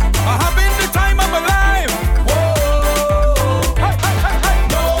 I'm having the time of my life. Whoa. No,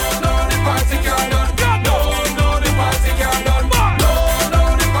 the party can't done. No, the party can't done. No,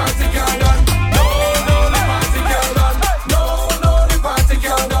 the party can't done. No, the party can't done. No, the party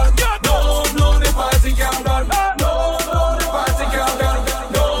can't done. No, the party can't done. No, the party can't done.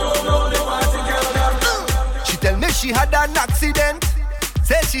 No, the party can't done. She tell me she had an accident.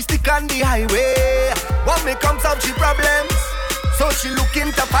 Say she stick on the highway. When me comes out she problems. So she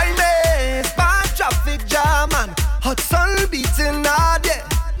looking to find me. Bad traffic jam and hot sun beating hard, yeah.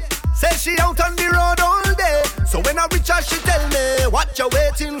 Say she out on the road all day. So when I reach her she tell me, what you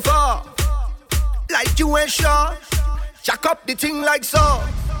waiting for? Like you ain't sure. Jack up the thing like so,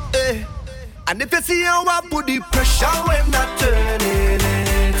 eh. And if you see how I put the pressure when I turning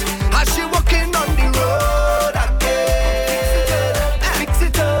it, as she walking on the road again.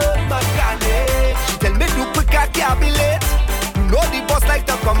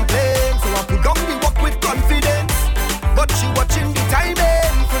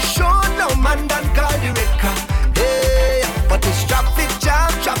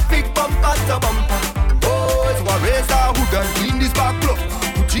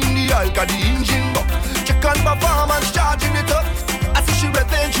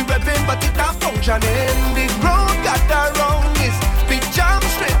 confusion in the crowd got around this big jam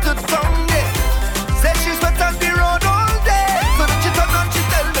straight to the tongue, yeah. Said she's wet on the road all day, so that she turn on, she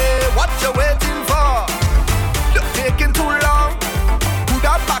tell me, what you waiting for? You're taking too long. Put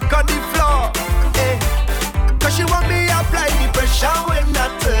her back on the floor, yeah. Cause she want me apply the pressure when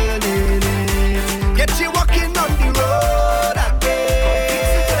not turning it. Get she walking on the road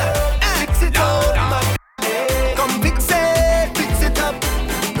again. Fix it up, man. Come fix it up.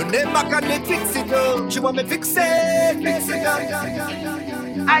 Your name back and it fix it up. She want me fix it up.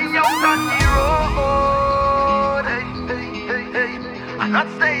 I out on the road, hey. I'm not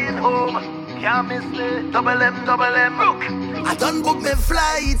staying home. Can't miss me. Double M. Look, I done book me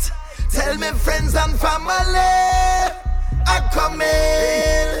flight. Tell me friends and family I come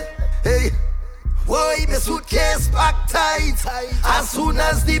in. Hey, boy, my suitcase packed tight. As soon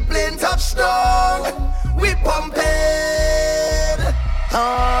as the plane touched down, we pumping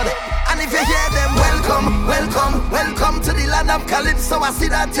hard. And if you hear them, welcome to the land of Calypso. I see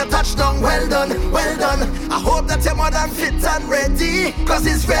that you touched down, well done. I hope that you're more than fit and ready, cause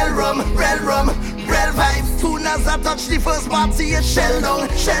it's real rum, real vibes. Soon as I touch the first party, you shell down.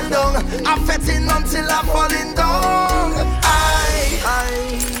 I'm fetting until I'm falling down.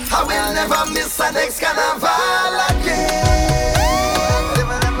 I will never miss the next carnival again.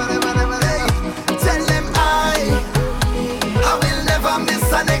 Tell them I will never miss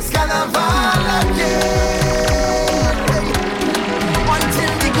the next carnival again.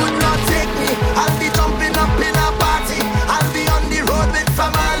 Until the good Lord take me, I'll be jumping up in a party. I'll be on the road with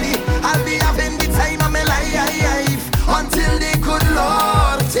family. I'll be having the time of my life. Until the good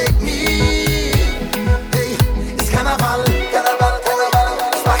Lord take me. Hey, it's carnival. It's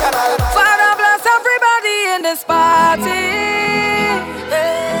bacchanal. Father bless everybody in this party.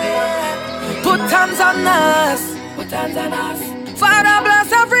 Yeah. Put hands on us. Father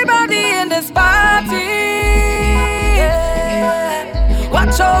bless everybody in this party. Yeah.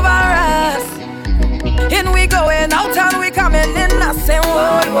 Watch over us. In we going out and we coming in. I say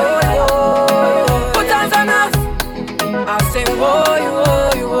whoa. Put hands on us. I say whoa.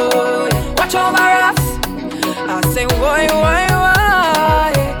 Watch over us. I say whoa.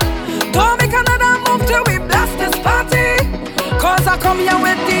 Don't make another move till we blast this party. Cause I come here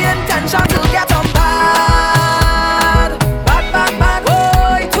with the intention to get on bad.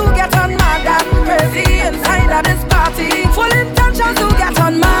 Boy, to get on mad and crazy inside of this party. Full intention to get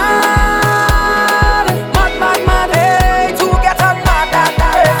on mad. Mad, hey, to get on mad and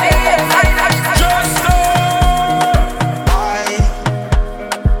crazy inside of this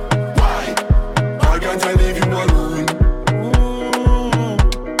Why can't I leave you alone?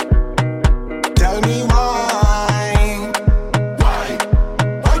 Tell me why?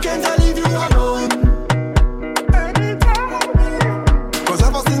 Why can't I leave you alone? Cause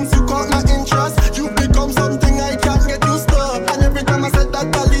ever since you caught my interest, you've become something I can't get used to. And every time I said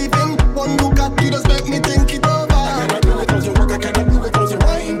that I leave him, one look at you just make me think it over. I cannot do it cause you walk, I cannot do it cause you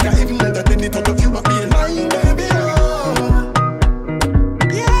whine. Can't even entertain the thought of you not being mine, baby. Oh.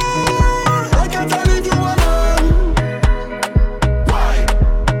 Yeah, why can't I leave you alone?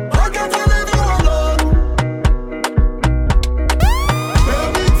 Why can't I leave you alone?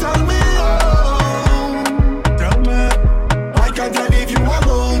 Baby, tell me, why can't I leave you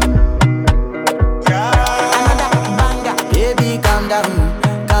alone? Yeah. Baby, calm down.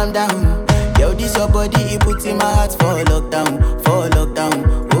 Yo, this your body, it puts in my heart for lockdown,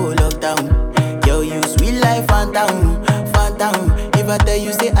 oh lockdown. Yo, you sweet life, phantom. If I tell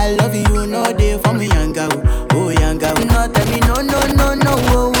you say I love you, you know they for me, young girl, oh young girl. No, tell me no,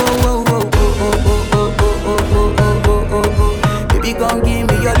 oh. Baby, gon' give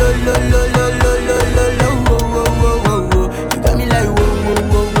me your lo. You got me like whoa.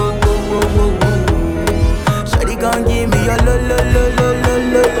 Shawty gon' give me your lo.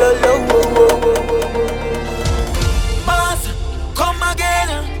 Mass, come again.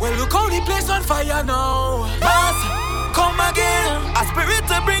 Well, look how the place on fire now. Mass, come again. A spirit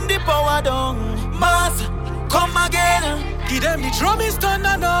to bring the power down. Mass, come again. Give them the drum is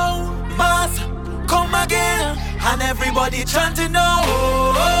thunder now. Mass, come again. And everybody chanting now.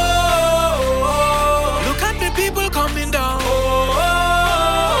 Look at the people coming down.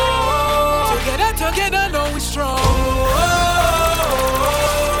 Together, now we strong.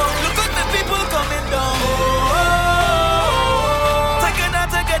 Look at the people coming down.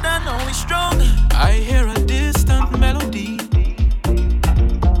 Together, now we strong. I hear a distant melody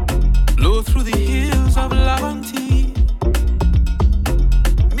blow through the hills of Lavanti.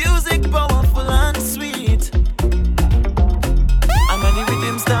 Music powerful and sweet. And when the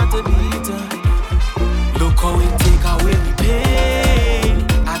rhythm start to beat, look how it take away the pain.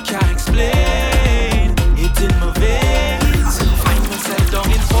 I can't explain.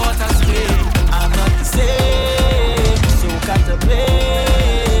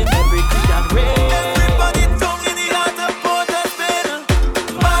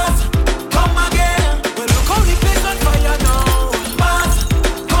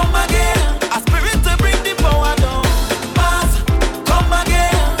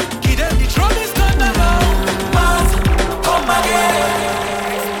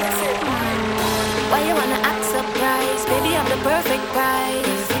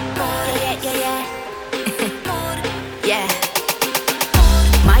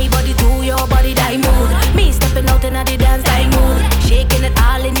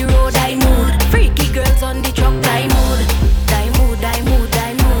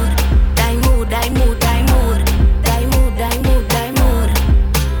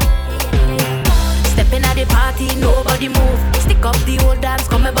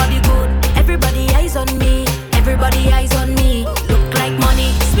 my body good. Everybody eyes on me, everybody eyes on me. Look like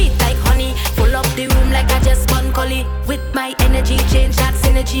money, sweet like honey. Full up the room like I just spun collie. With my energy, change that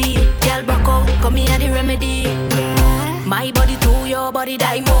synergy. Girl, broke out, come here the remedy. My body to your body,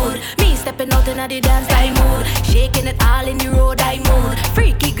 die mood. Me stepping out in the dance, die mood. Shaking it all in the road, die mood.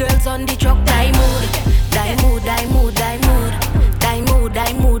 Freaky girls on the truck, die mood. Die mood, die mood, die mood. Die mood,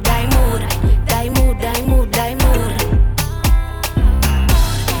 die mood, die mood. Die mood, die mood, die mood.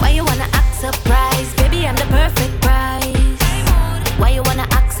 Why you wanna act surprised? Baby, I'm the perfect price. Why you wanna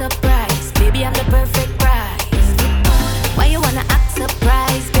act surprised? Baby, I'm the perfect price. Why you wanna act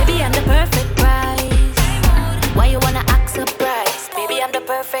surprised? Baby, I'm the perfect price. Why you wanna act surprised? Baby, I'm the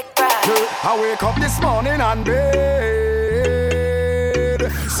perfect price. I wake up this morning and bed.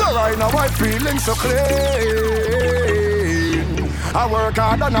 So right now I'm feeling so clean. I work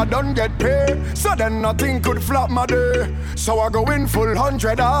hard and I don't get paid, so then nothing could flop my day. So I go in full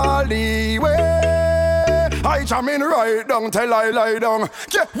 100 all the way. I jam in right down till I lie down.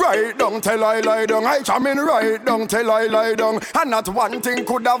 Yeah, right down till I lie down. I jam in right down till I lie down. And not one thing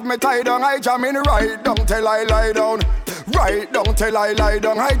could have me tied down. I jam in right down till I lie down. Right down till I lie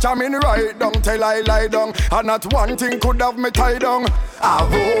down. I jam in right down till I lie down. And not one thing could have me tied down. Ah,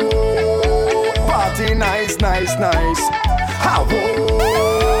 oh, party nice, nice, nice. Ah,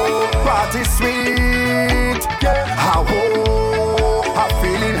 oh, party sweet. Yeah. Ah, oh, I'm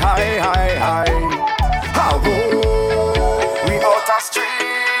feeling high, high, high. Ah, oh, we out the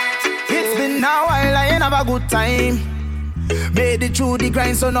street. It's been a while, I ain't have a good time. Made it through the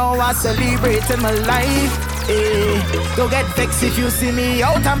grind, so now I celebrating my life. Hey, don't get vexed if you see me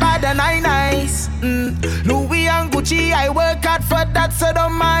out and bad and I nice. Louis and Gucci, I work hard for that, so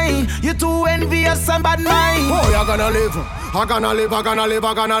don't mind. You too envious and bad mind. Oh, you're gonna live. I'm gonna live, I'm gonna live,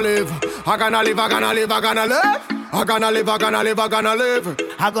 I'm gonna live. I'm gonna live, I'm gonna live, I'm gonna live. I'm gonna live, I'm gonna live, I'm gonna live.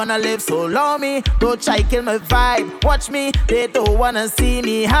 I'm gonna live, so love me. Don't try kill my vibe. Watch me, they don't wanna see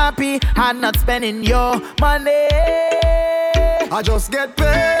me happy. I'm not spending your money. I just get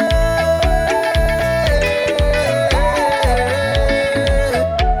paid.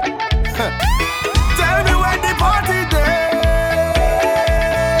 Tell me when the party day.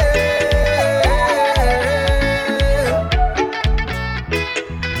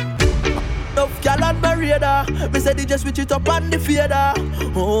 Enough gal on my radar. Me said they just switch it up on the fader.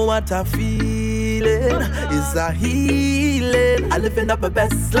 Oh, what a feeling. It's a healing. I living up my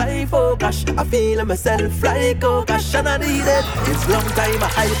best life, oh gosh. I feel myself like, oh gosh, and I need it. It's long time, I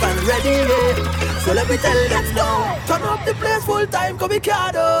hype and ready, yeah. So let me tell them now. Turn up the place full time, come we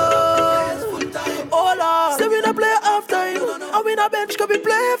can't do. Oh Lord, say we not play half time. And we not bench, come we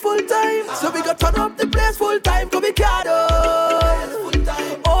play full time. So we got turn up the place full time, come we can't do.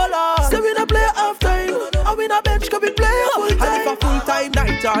 Oh Lord, say we not play half time. And we not bench, come we play full time. And if a full time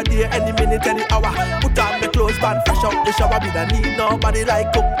night or day, any minute, any hour. Put on the clothes, band, fresh out the shower. We don't need nobody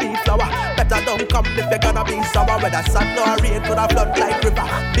like cook the flour. Better don't come if you're gonna be sour. Whether sun or rain, could have flood like river.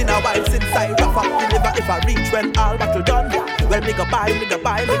 Been a while since I rough up the liver. If I reach when all battle done, well, me go buy, me go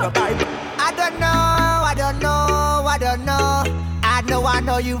buy, me go buy. I don't know, I don't know, I don't know. I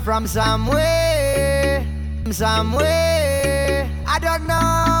know you from somewhere, somewhere. I don't know,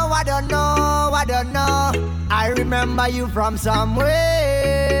 I don't know, I don't know. I remember you from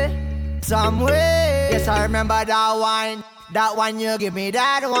somewhere, somewhere. Yes, I remember that wine. That one you give me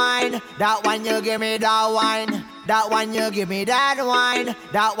that wine. That one you give me that wine. That one you give me that wine.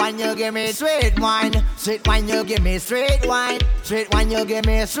 That one you give me sweet wine. Sweet wine you give me sweet wine. Sweet wine you give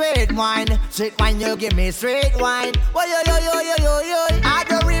me sweet wine. Sweet wine you give me sweet wine. Oh yo yo yo yo yo yo. I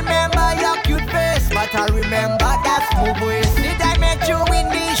don't remember your cute face, but I remember that smooth waist. Did I meet you in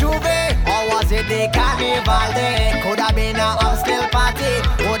the Juve? Or was it the Carnival day? Could have been a upscale party.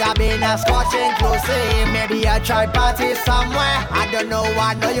 Could have been a Scotch inclusive. Maybe a church party somewhere. I don't know,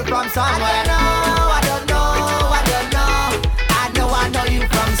 I know you from somewhere. I don't know, I don't know. I know you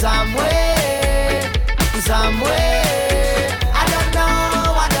from somewhere, somewhere. I don't know,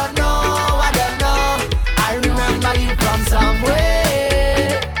 I don't know, I don't know. I remember you from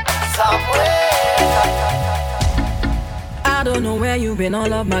somewhere, somewhere. I don't know where you've been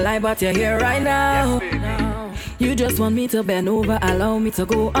all of my life, but you're here right now. You just want me to bend over, allow me to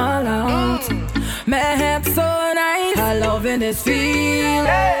go all out. My head so nice, I loving this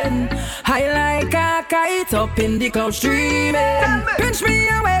feeling. High like a kite up in the clouds dreaming. Pinch me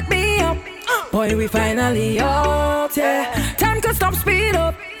and wake me up. Boy, we finally out, yeah. Time to stop, speed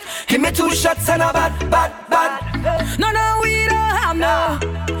up. Give me 2 shots and a bad, bad, bad. No, we don't have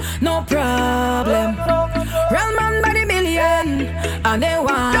no problem. Real man by the million, and they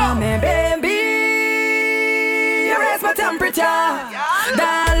want me, baby. You raise my my temperature.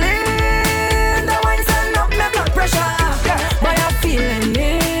 Darling, the wine send up my blood pressure. But I'm feeling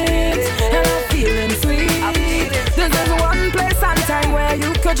it, and I'm feeling sweet. This is one place and time where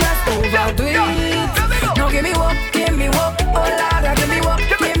you could just overdo it. Now give me what, oh Lord, give me what,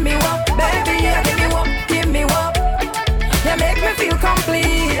 baby, yeah, give me what. You make me feel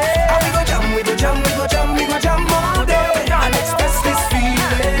complete. And we go jam, we go jam, we go jam, we go jam all day. And express this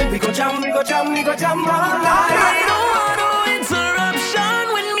feeling. We go jam, we go jam, we go jam all night. I don't want no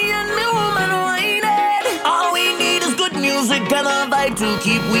interruption when me and me woman whining. All we need is good music and a vibe to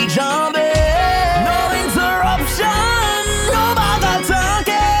keep we jamming. No interruption, no bother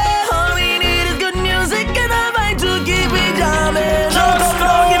talking. All we need is good music and a vibe to keep we jamming. Just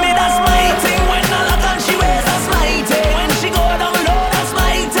give me that smile thing when I look and she wears a smile thing. When she go down low, that's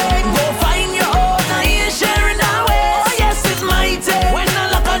my thing. Go find your own, I ain't sharing that way. Oh yes, it's my thing. When I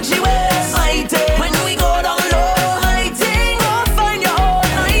look and she wears my thing. When we go down low, my thing. Go find your own,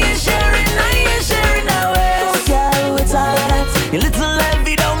 I ain't sharing that way. Oh girl, it's alright. Your little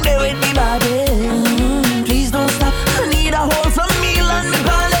heavy down there with me body. Please don't stop. I need a hold some meal on me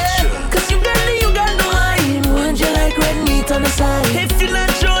palate. Cause you got the wine. Would you like red meat on the side? If you're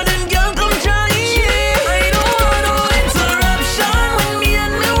not sure, then girl, come try. I don't want no interruption when me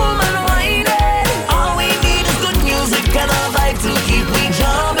and me woman whining. All we need is good music and a vibe to keep we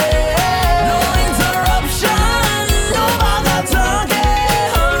jamming. No interruption, no bother talking.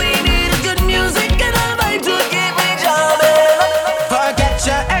 All we need is good music and a vibe to keep we jamming. Forget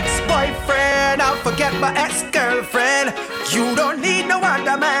your ex-boyfriend, I'll forget my ex-girlfriend. You don't need no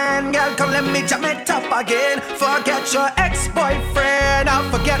other man, girl, come let me jam it up again. Forget your ex-boyfriend, I'll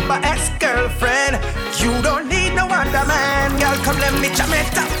forget my ex-girlfriend. You don't need no other man, girl, come let me jam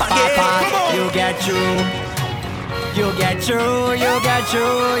it up again. Papa, you get through, you get through, you get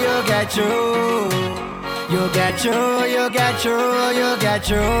through, you get through. You get through, you get through, you get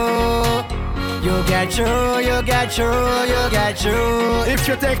through. You get through, you get through, you get through. If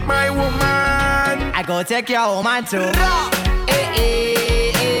you take my woman, I go take your woman too. Eh, eh,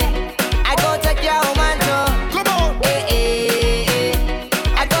 eh. I go take your woman too. come on. Eh, eh, eh.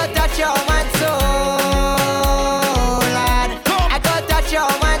 I go touch your woman too, lad. I go touch your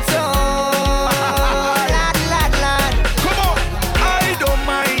woman too, lad, lad, lad. Come on, I don't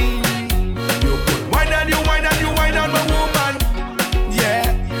mind. You put wine and you wine and you wine on my woman. Yeah,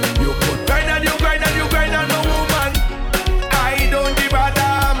 you put grind and you grind and you grind on my woman. I don't give a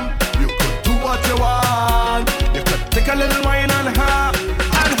damn. You could do what you want. You could take a little wine on her,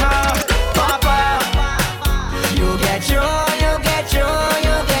 Papa. You get through, you get through,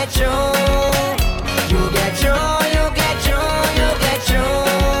 you get through. You get through, you get through, you get through.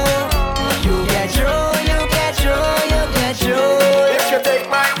 You get through, you get through, you get through. If you take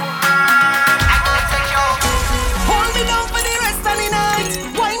my woman, I go take your. Hold me down for the rest of the night.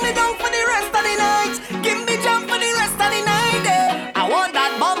 Wind me down for the rest of the night. Give me jump for the rest of the night. I want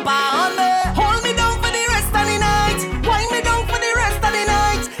that bumper on me. Hold me down for the rest of the night. Wind me down for the rest of the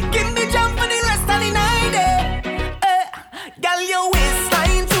night. Give me jump for the rest of the night. Girl, your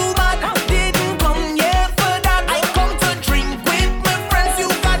waistline too bad. Didn't come here for that. I come to drink with my friends. You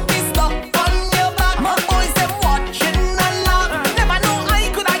got this stuff on your back. My boys them watching and laugh. Never know I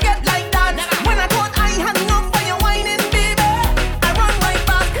could I get like that. When I thought I had enough for your whining, baby, I run right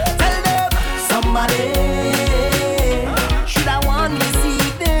back. Tell them somebody should I want me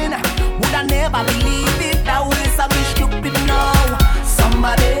seating. Would I never believe it? That way I be stupid now.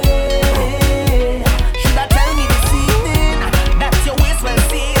 Somebody should I tell me this evening? That's your waist well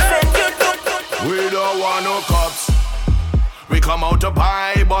seasoned. We don't want no cups. We come out to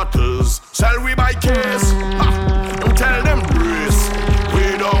buy bottles. Sell we by case. Don't tell them brace.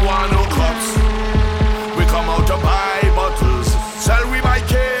 We don't want no cups. We come out to buy bottles. Sell we by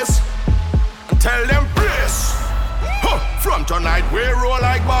case. And tell them brace. From tonight we roll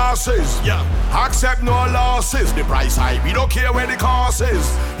like bosses. Yeah. Accept no losses. The price high, we don't care where the cost is.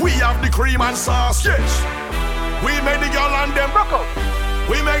 We have the cream and sausage. We make the girl and them rock up.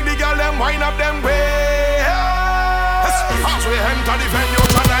 We make the girl them wind up them way. As we enter the venue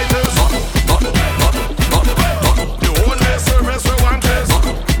tonight is the only service we want is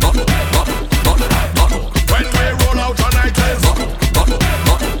when we roll out tonight is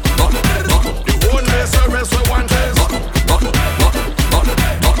the only service we want is.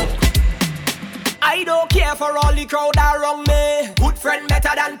 I don't care for all the crowd around me. Good friend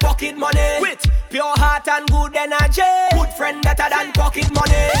better than pocket money. With pure heart and good energy. Good friend better than pocket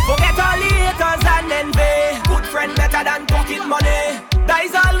money. Forget all the haters and envy. Good friend better than pocket money. That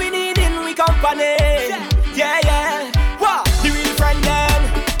is all we need in we company. Yeah, yeah. What? The real friend then.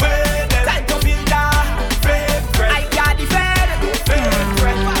 Time to feel that fake friend. I got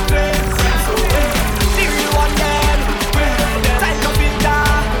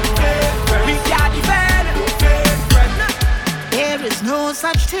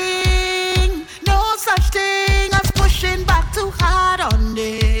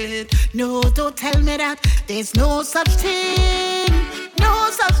go tell me that there's no such thing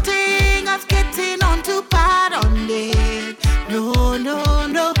as getting on to part on it. No, no,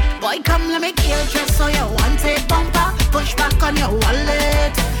 no. Boy, come let me kill just so you want it bumper. Push back on your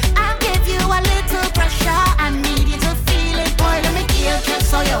wallet. I'll give you a little pressure. I need you to feel it. Boy, let me kill just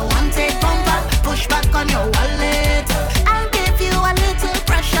so you want it bumper. Push back on your wallet. I'll give you a little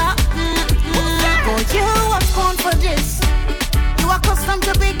pressure. Boy, you was born for this. You are accustomed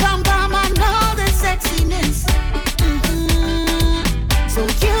to big bam bam and all the sexiness. So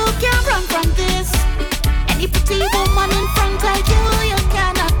you can't run from this. Any pretty woman in front of you, you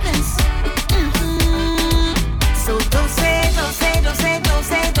cannot miss. So don't say, don't say, don't say, don't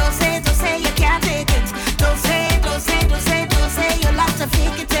say, don't say, don't say you can't take it. Don't say, don't say, don't say, don't say you'll have to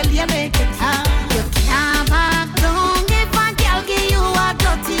fake it till you make it. You can't back down if a girl give you a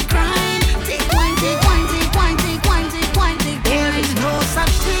dirty crime. Take one, take one, take one, take one, take one, take. There is no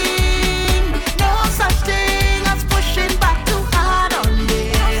such thing as pushing back too hard on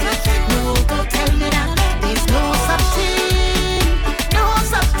me. No, don't tell me that. There's no such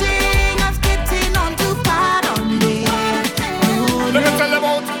thing as getting on too hard on me. No, Let me tell you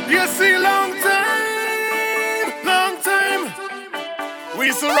about, you see, long time. We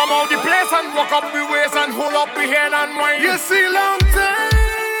used to rum out the place and rock up the waist and hold up the head and wine. You see, long time.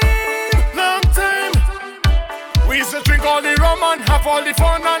 We used to drink all the rum and have all the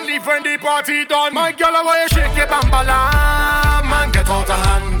fun and leave when the party done. My girl, I want you shake your bambalam and get out of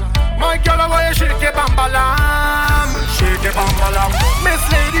hand. My girl, I want you shake your bambalam, shake your bambalam. Miss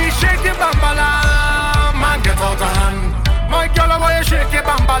Lady, shake your bambalam and get out of hand. My girl, I want you shake your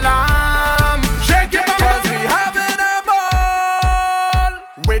bambalam, shake your bambalam. 'Cause we having a ball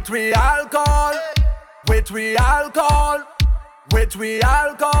with we alcohol, with we alcohol, with we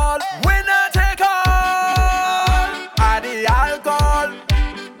alcohol. We not take all. The alcohol,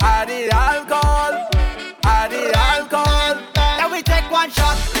 the alcohol, the alcohol. Then we take one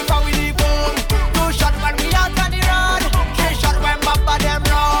shot before we leave home. 2 shots when we out on the road. 3 shots when Baba them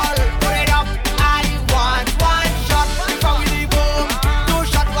roll. Put it up, I want 1 shot before we leave home. 2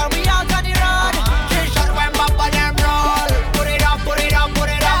 shots when we out on the road. 3 shots when Baba them roll. Put it up, put it up, put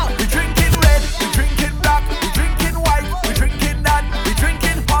it up. We drinking red, we drinking black, we drinking white, we drinking that, we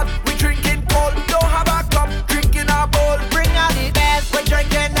drinking hot, we drinking cold. Don't have a cup, drinking a bowl. Bring out the best, we're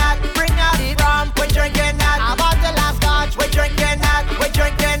drinking that. Bring out the rum, we're drinking that. About the last scotch, we're drinking that. We're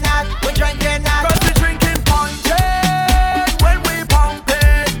drinking that, we're drinking that. 'Cause we drinking punches when we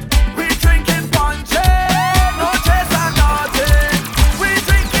pumping. We drinking punches, no chase and nothing. We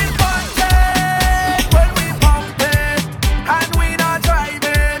drinking punches when we pumping, and we not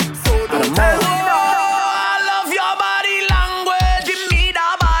driving. So don't tell me no. I love your body language. Give me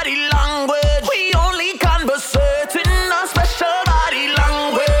that body language. We only conversate in a special body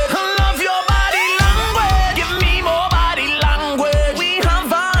language. I love your body language. Give me more body language. We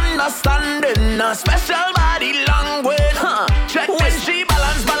have understanding a special body language. Check when she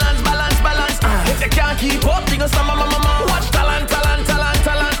balance. If they can't keep up, think of some mama. Watch talent.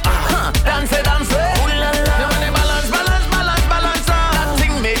 Dance. Ooh la la. The money balance. That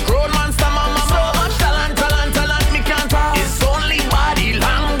thing make grown man stammer mama. So much talent, me can't talk. It's only body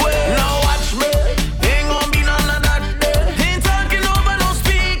language. Now watch me, ain't gon' be none of that day. Ain't talking over no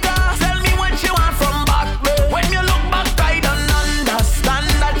speaker. Tell me what you want from back me. When you look back, I don't understand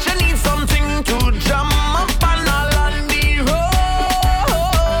that you need something to jam up and all on the road.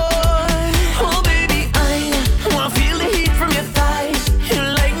 Oh baby, I wanna feel the heat from your thighs. You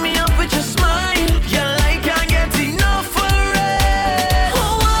light me up with your smile. You like can't get enough for it.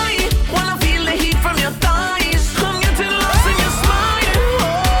 Oh, I wanna feel the heat from your thighs. I'm getting lost in your smile.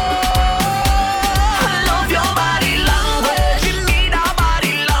 Oh, I love your body language. Give me that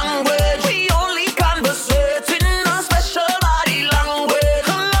body language. We only conversate in a special body language.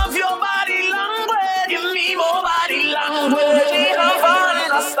 I love your body language. Give me more body language. We have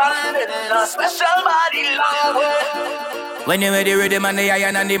understanding a special body language. When you with the rhythm and the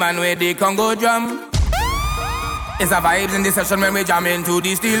iron and the man with the Congo drum, it's a vibes in the session when we jam into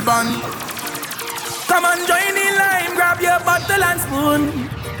the steel bun. Come on, join in line, grab your bottle and spoon.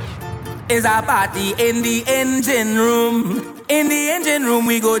 It's a party in the engine room. In the engine room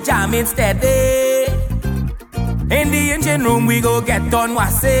we go jam it steady. In the engine room we go get on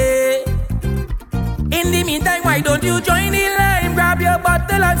wase. In the meantime, why don't you join in line, grab your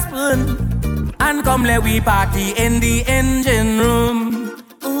bottle and spoon, and come let we party in the engine room.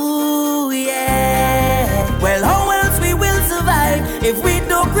 Ooh yeah. Well, how else we will survive if we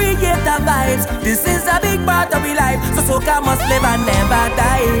don't create the vibes? This is a big party. part of our life. So soca must live and never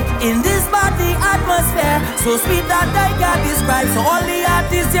die. In this party atmosphere, so sweet that I can't describe. So all the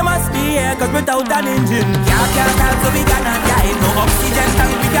artists you must be here, cause without an engine can't start, so we cannot die. No oxygen tank,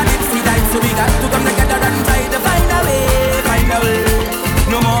 we can dipsy dive. So we got to come together and try to find a way.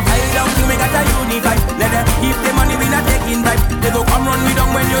 No more fight down, so we got to unify. Let them keep the money, we not taking bribe. They go come run me down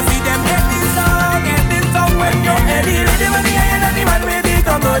when you see them. Get this song when you're ready. Ready when the iron and the man with the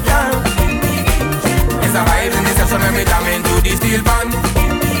Congo down. It's a vibe in the session when we jam into the steel band.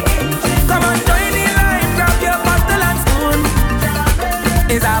 Come on, join the line, grab your bottle and spoon.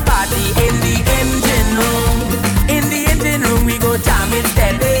 It's a party in the engine room. In the engine room we go jam it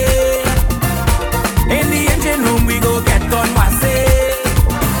steady. In the engine room we go get on massé.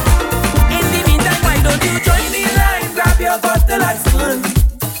 In the meantime, why don't you join the line, grab your bottle and spoon,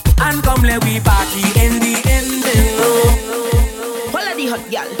 and come let we party in the engine room. All of the hot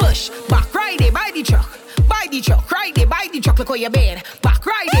gal push back, ride it, buy the truck, ride it, buy the truck, look how you bend. Back,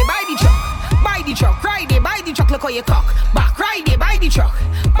 ride it, buy the truck, ride it, buy the truck, look how you cock. Back, ride it, buy the truck,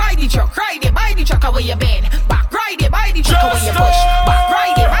 ride it, buy the truck, how you bend. Back, ride it, buy the truck, how you push. Back,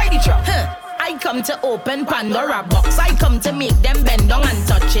 ride it, buy the truck. I come to open Pandora box. I come to make them bend down and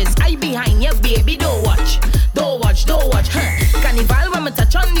touches. I behind you, baby, don't watch. Carnival when me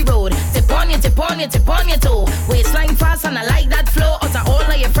touch on the road. Tip on your toe. Waistline fast and I like that flow. Out of all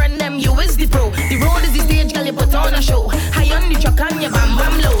of your friend them, you is the pro. The road is the stage, girl, you put on a show. High on the truck and your bam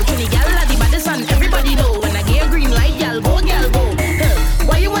bam low. To the gal at the baddest and everybody know. When I get a green light, gal go.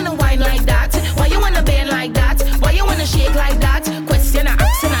 Why you wanna whine like that? Why you wanna bend like that? Why you wanna shake like that? Question I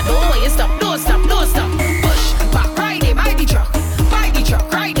ask and I don't why you stop. Don't stop. Push back, ride it, buy the truck, ride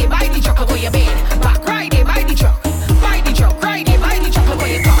it, buy the truck, look how you bend. Back, ride it, buy the truck, ride it, buy the truck, look how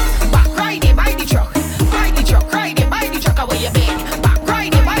you cock. Back, ride it, buy the truck, ride it, buy the truck, how you bend. Back,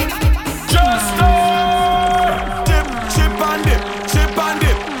 ride it, buy the Just dip, chip and dip, chip and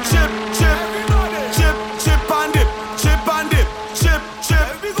dip, chip and dip, chip and dip,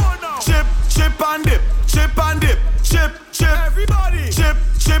 chip and dip, chip and dip, everybody, chip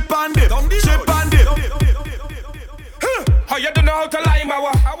and dip, chip and dip. How you don't know how to lime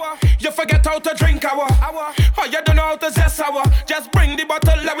our? You forget how to drink our? How you don't know how to zest our? Just bring the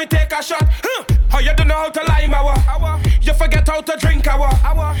bottle, let me take a shot. How you don't know how to lime our? You forget how to drink our?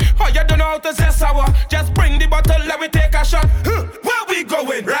 How you don't know how to zest our? Just bring the bottle, let me take a shot. Where we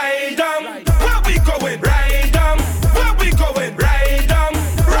going? Right down. Where we going? Right down. Where we going? Right down.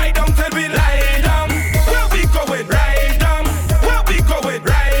 Right down till we lie down. Where we going? Right down. Where we going?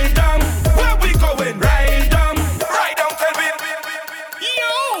 Right down. Where we going? Right down. Right down till we.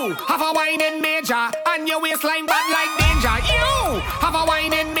 You have a wine in major and your waistline bad like danger. You have a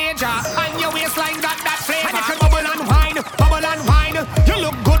wine in major and your waistline got that flavor. And you can bubble and wine. You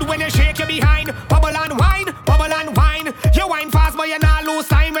look good when you shake your behind. Bubble and wine. You wine fast but you not lose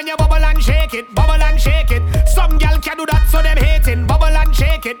time when you bubble and shake it. Some gal can do that so them hating. Bubble and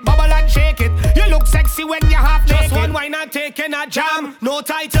shake it. You look sexy when you half naked. Just one wine and taking a jam. No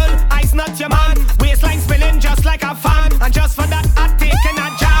title, ice not your man. Waistline spinning just like a fan. And just for that I taking a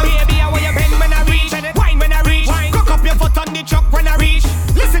jam. Baby, how you bend when I reach? Wine when I reach. Cock up your foot on the truck when I reach.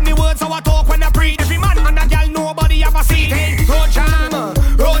 Listen the words how I talk when I preach. Every man and a gal nobody ever see. Hey, road jam.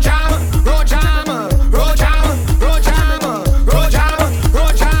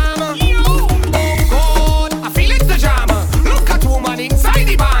 You, oh God, I feel it's the jam. Look at woman inside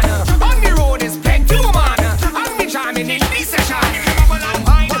the van. On the road is plenty woman. I'm the jamming in this session. Bubble and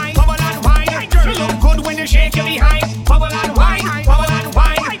wine. You look good when you shake your behind. Bubble and wine.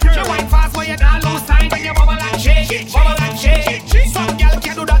 You wine fast but you not lose time when you bubble and shake it. Some gal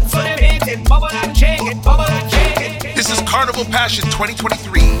can do that so they hate it. Bubble and shake it. This is Carnival Passion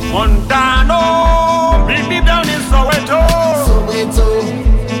 2023. Montano, meet me down in Soweto.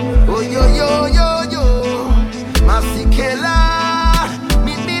 Oh yo, Masikela,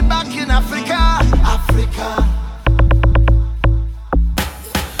 meet me back in Africa.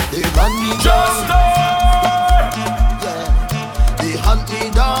 They run me down, they hunt me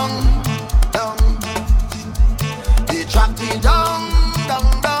down. They track me down,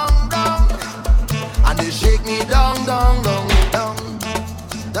 and they shake me down.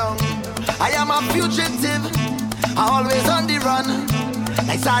 I am a fugitive, always on the run.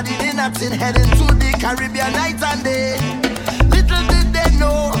 Like sardine in a tin, heading to the Caribbean night and day. Little did they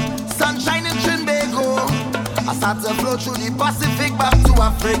know, sunshine in Trinbago. I start to flow through the Pacific back to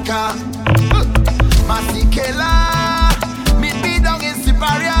Africa. Masikela, meet me down in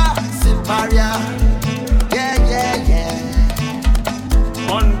Siparia. Yeah.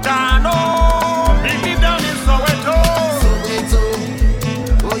 Montano, meet me down in Soweto.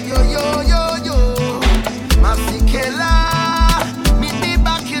 Oh yo.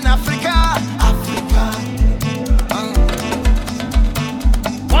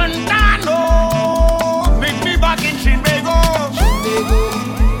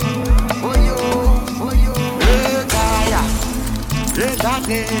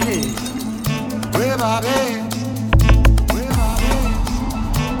 deni, we babe, we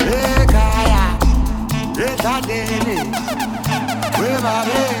kaya, eta deni, we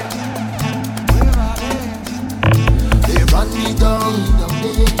babe. They run me down,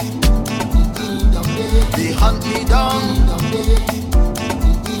 they hunt me down,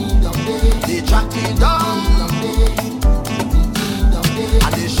 they track me down,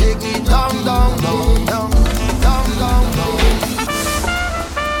 and they shake me down, down, down, down, down, down, down.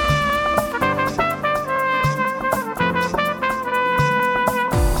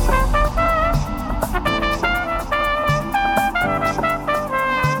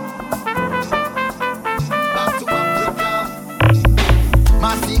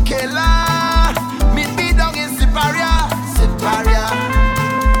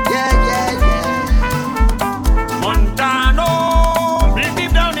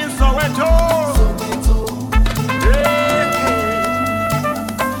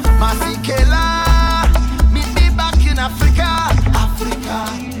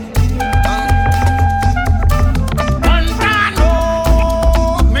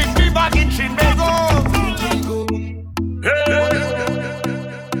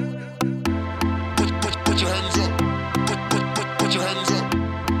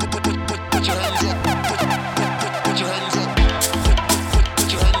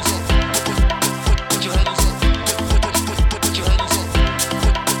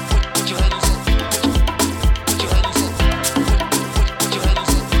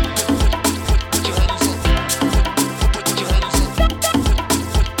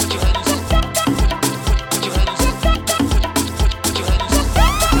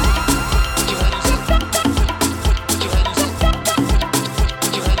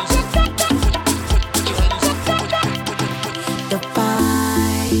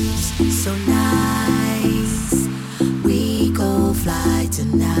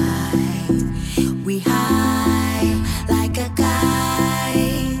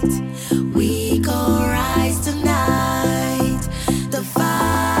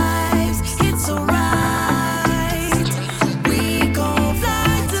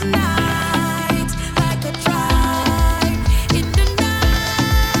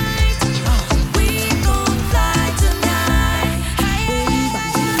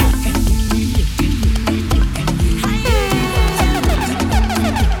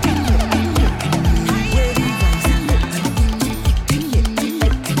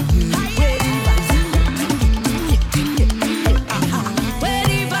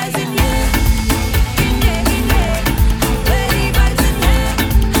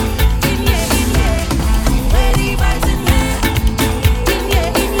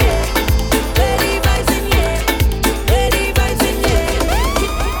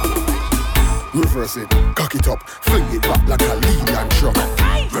 Reverse it, cock it up, fling it back like a lead and truck.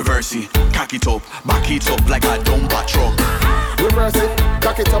 Reverse it, cock it up, back it up like a dumper truck. Reverse it,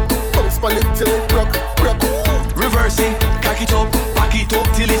 cock it up, bounce on it till it rock, rock. Reverse it, cock it up, back it up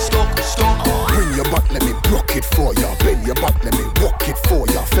till it's stuck, stuck. Bring your back, let me block it for ya. Bend your back, let me walk it for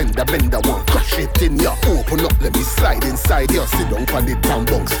ya. Fender bender one, crash it in ya. Open up, let me slide inside ya. Sit down on the town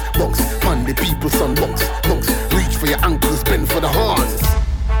bunks, bunks. Man the people son bunks, bunks. Reach for your ankles, bend for the horns.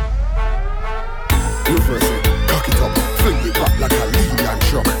 Reverse it, cock it up, fling it back like a lead and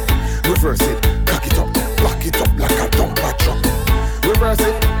truck. Reverse it, cock it up, back it up like a dumper truck. Reverse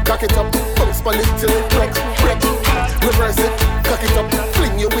it, cock it up, bounce on it till it breaks, break. Reverse it, cock it up,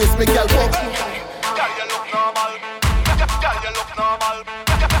 fling your waist, make y'all walk. Girl, you look normal. Girl, you look normal.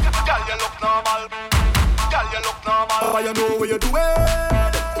 Girl, you look normal. Girl, you look normal. Oh, you know what you're doing.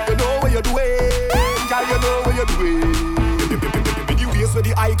 You know what you're doing. Girl, you know what you're doing. The waist with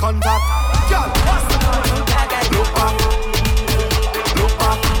the eye contact. Girl, what's the look back, look back, look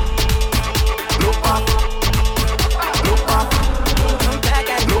back, look back, look back, look back,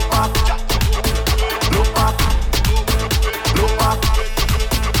 look back, look back, look back,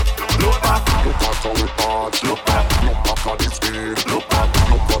 look back. Look at how it parts, look back at the speed, look up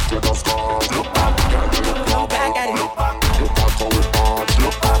to the stars, look back, girl, you look normal, look at how it parts,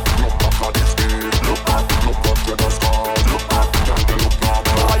 look back at the speed, look up to the stars, look back, girl, you look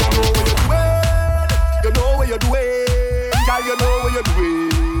normal. You know what you're doing, girl, you know what you're doing.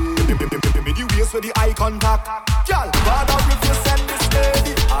 The waist with the eye contact, girl, God, if you send this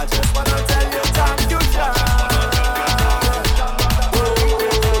lady, I just wanna tell you thank you, girl.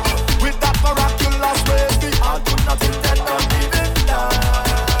 With that miraculous way, I do not intend on leaving now.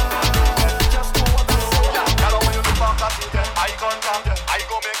 Just know what I'm saying, girl, when you look back at me, eye contact, I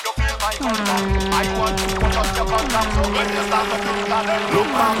go make you feel my contact. I want you to touch your contact, so when you start to look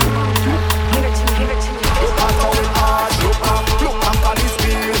back. Look back how it hard, look back on the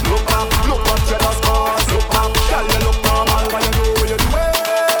speed.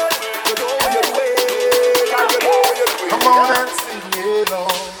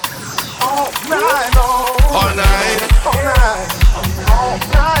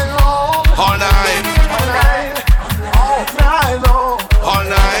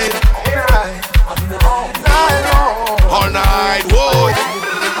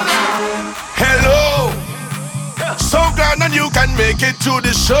 and you can make it to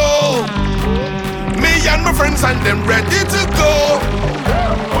the show. Me and my friends and them ready to go.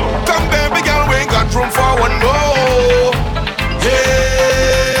 Come baby girl, we ain't got room for one more.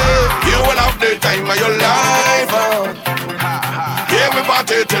 Yeah, you will have the time of your life. Yeah, we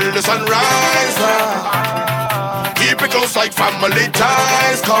party till the sunrise. Keep it close like family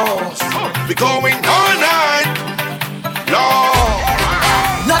ties, cause we going all night long.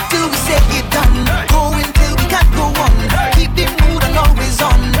 Not till we say it done, going till we can't go on. Keep the mood and always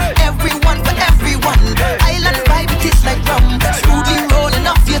on. Everyone for everyone. Island vibe, it is like rum. Smoothly rolling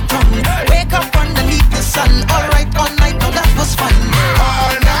off your tongue. Wake up underneath the sun. Alright, all night, now that was fun.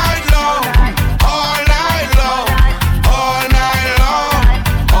 All night long, all night long, all night long,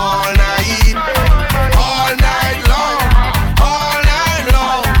 all night, all night long, all night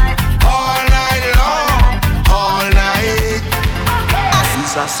long, all night long, all night.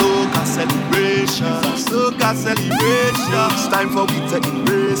 It's a soca celebration. It's a soca celebration. It's time for we to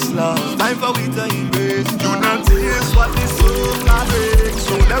embrace love. It's time for we to embrace. Unity is what this soca brings.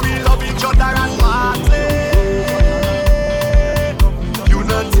 So let we love each other and party.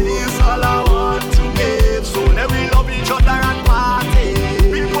 Unity is all I want to give. So let we love each other and party.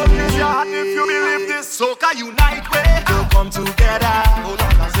 People, raise your hand if you believe this. Soca unite way to come together. Hold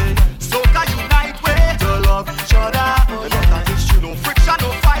on, I say. Soca unite way to love each other. Hold on, I say. No friction,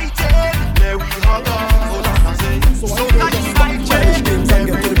 no fighting. There we hug up. Hold on, I say. Soca unite way.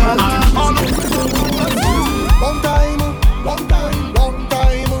 Long time, long time, long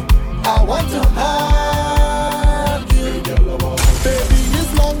time. I want to have you. Baby,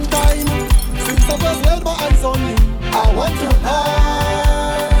 it's long time since I first laid my eyes on you. I want to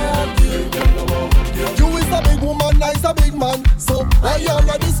have you. You is a big woman, I is a big man. So why all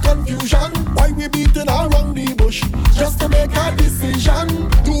of this confusion? Why we beating around the bush just to make a decision?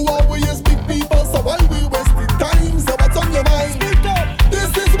 Do always big people, so why we wasting time? So what's on your mind? Speak up.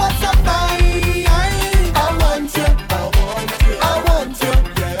 This is what's on mine. I want you, I want you, I want you,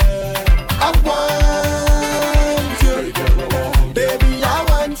 yeah. I want you, baby, I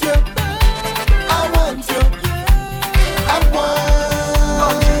want you, I want you, I want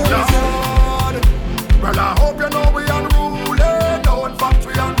you. Well, I hope you know we unruly. No one fact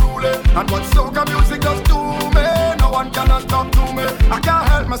we unruly. And what soca music does to me, no one cannot stop to me. I can't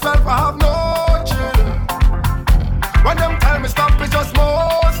help myself, I have no chill. When them tell me stop, it's just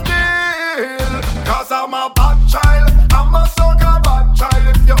more still. Cause I'm a bad child, I'm a soca bad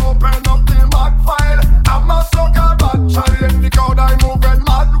child. If you open up the mad file, I'm a soca bad child. In the crowd I move and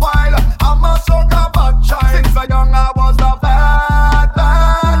mad wild. I'm a soca bad child. Since a young I was a bad,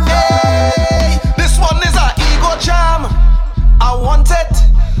 bad child. Hey, this one is a ego jam. I want it.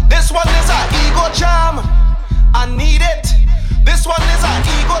 This one is a ego jam. I need it. This one is a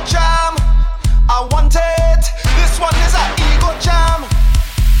ego jam. I want it. This one is a ego jam.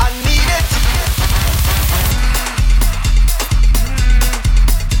 I need it.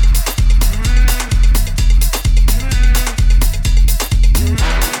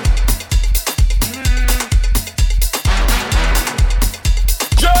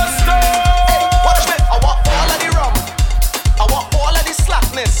 Just Hey, watch me. I want all of the rum. I want all of the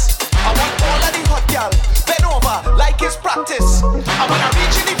slackness. I want all of the hot girl. Bend over like it's practice. I wanna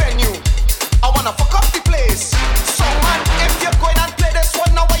reach in the venue. I wanna fuck up the place. So man, if you're going and play this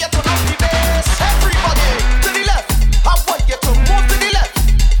one, now you turn up the bass. Everybody to the left. I want you to move to the left.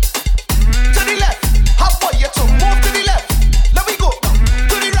 To the left. I want you to move to the left. Let me go.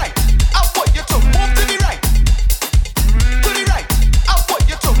 To the right. I want you to move to the right. To the right. I want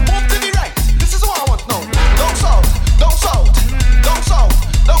you to move to the right. This is what I want now. Down south. Down south. Down south.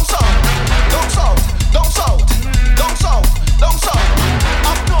 Down south. Down south. Down south. Down south. Down south.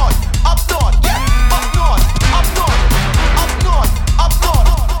 Up north. Up north. Yeah. Up north. Up north. Up north. Up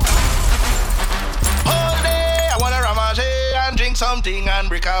north. whole day. I wanna ramage and drink something and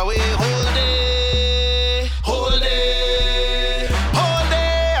break away. Whole day, whole day, whole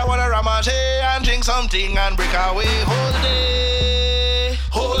day. I wanna ramage and drink something and break away. Whole day,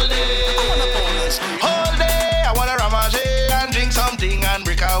 whole day, whole day. I wanna ramage and drink something and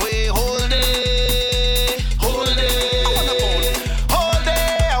break away. Whole day, whole day, whole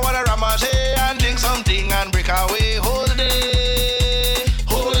day. I wanna ramage and drink something and break away. Whole day,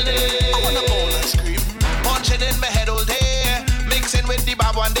 whole day. I wanna bowl and scream. Punching in my head all day, mixing with the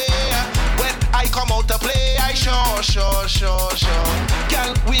bab one day. When I come out to play, I sure.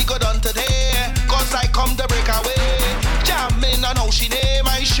 Girl, we go done today, cause I come to break away. Jamming on how she name,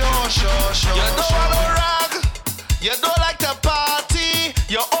 I sure. You don't want no rag, you don't like to party,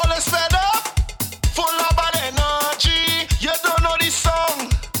 you're always fed up, full of bad energy. You don't know the song,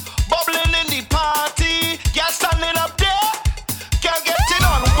 bubbling in the party. You're standing up there,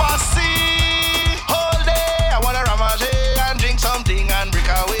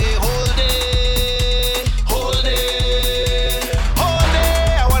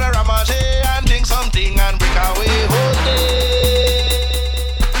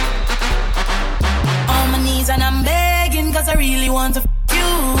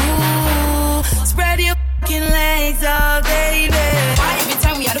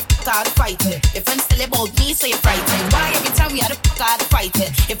 about me, so you're frightened. Why every time we had a hard fight it?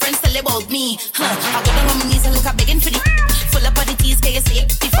 Your friends tell about me, huh? I go down on my knees and look at begging for the full up of the teas, can you say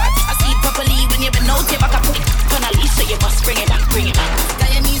it? Fat. I see it properly when you've been out, your back, I put it on a leash, so you must bring it back, bring it back.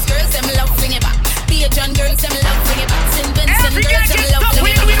 Guyanese girls, them love, bring it back. John girls, them love, bring it back. St. Vincent girls, them love,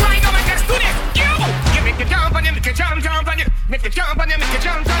 bring it back. Right now, let's do this. You make it jump and you make it jump and you make it jump and you make it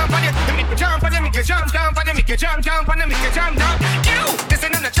jump and you make it jump and you make it jump and you make it jump and you make it jump. You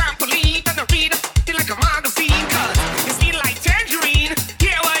listen on the trampoline and the read it like a magazine, cause you feel like tangerine.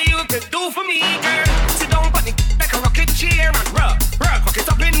 Hear what you could do for me, girl. Sit down on it like a rocket chair and rub it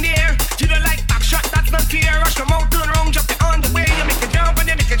up in there. You don't like back shot, that's not fair. Rush your mouth, turn around, jump it on the way. You make it jump and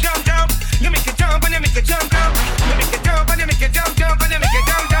you make it jump. You make it jump and you make it jump. You make it jump and you make it jump and you make it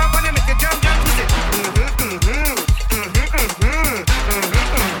jump and you make it jump.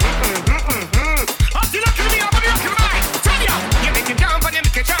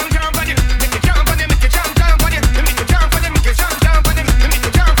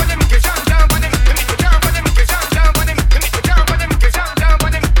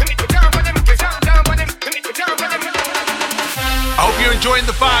 Enjoying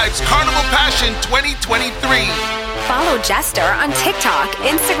the vibes. Carnival Passion 2023. Follow Jester on TikTok,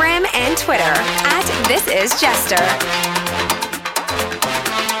 Instagram, and Twitter at This Is Jester.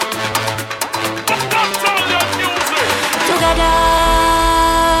 Together,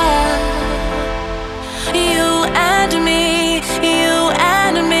 you and me,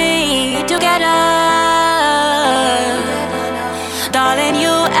 together, darling, you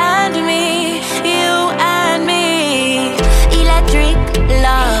and me, electric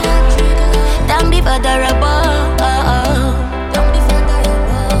love, don't be vulnerable.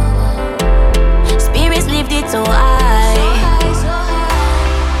 Spirits lift it so high.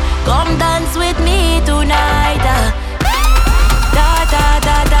 Come dance with me tonight. Da da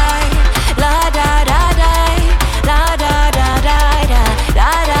da da, la da da da, la da da da da, da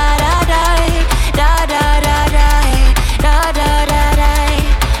da da da, da da da da, da da da da,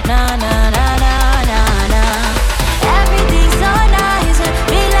 na na na na na na. Everything's so nice,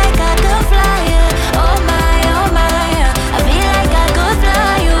 feel like I could fly. Oh my, I feel like I could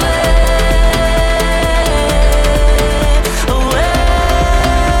fly away.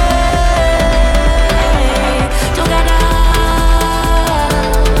 Together,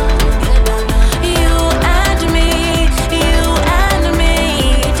 you and me,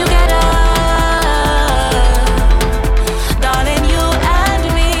 together, darling, you and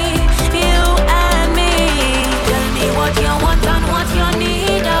me. Tell me what you want and what you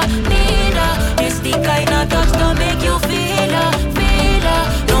need. It's the kind of touch to make you feel.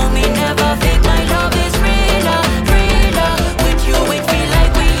 No, me never fake, my love is real. With you, it feel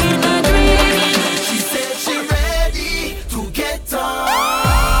like we in a dream. She said she ready to get on.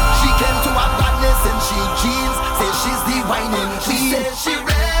 She came to her badness and she jeans. Say she's the whining queen. She said she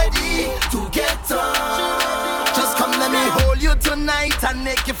ready to get on. Just come let me hold you tonight and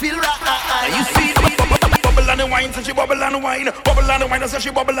make you feel right. You see bubble and wine, so she bubble and wine. Bubble and wine, so she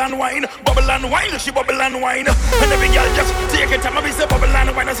bubble and wine. Bubble and wine, she bubble and wine. And every girl just take it time. I say bubble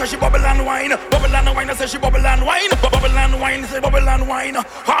and wine, so she bubble and wine. Bubble and wine, so she bubble and wine. Bubble and wine, say bubble and wine.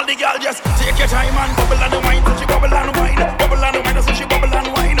 All the girl just take your time and bubble and wine, so she bubble and wine. Bubble and wine, so she bubble and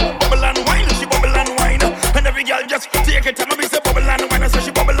wine. Bubble and wine, she bubble and wine. And every girl just take your time. I say bubble and wine, so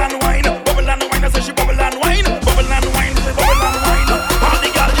she bubble and wine. Bubble and wine, so she bubble and wine. Bubble and wine, say bubble and wine. All the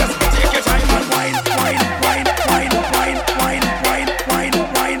girl just take your time and wine.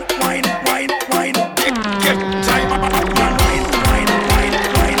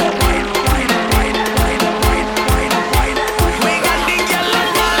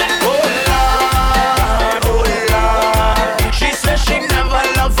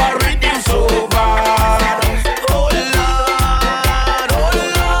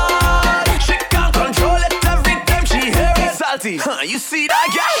 You see that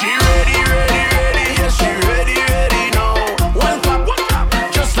girl? She ready, yes, she ready now. One clap,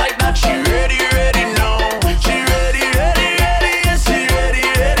 just like that. She ready now. She ready, yes, she ready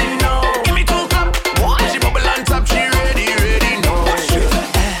now. Give me two clap, she bubble on top. She ready now.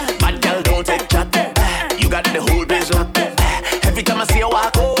 Bad girl, don't take chat. You got the whole place up. Every time I see you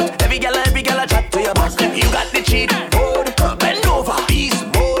walk out, every girl I chat to your back. You got the cheat code, bend over, beast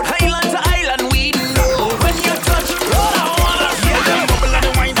mode, island to island, we know. When you touch, roll, I wanna see them bubble and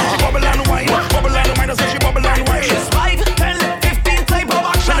wine, bubble and wine, bubble and wine. I say she bubble and wine.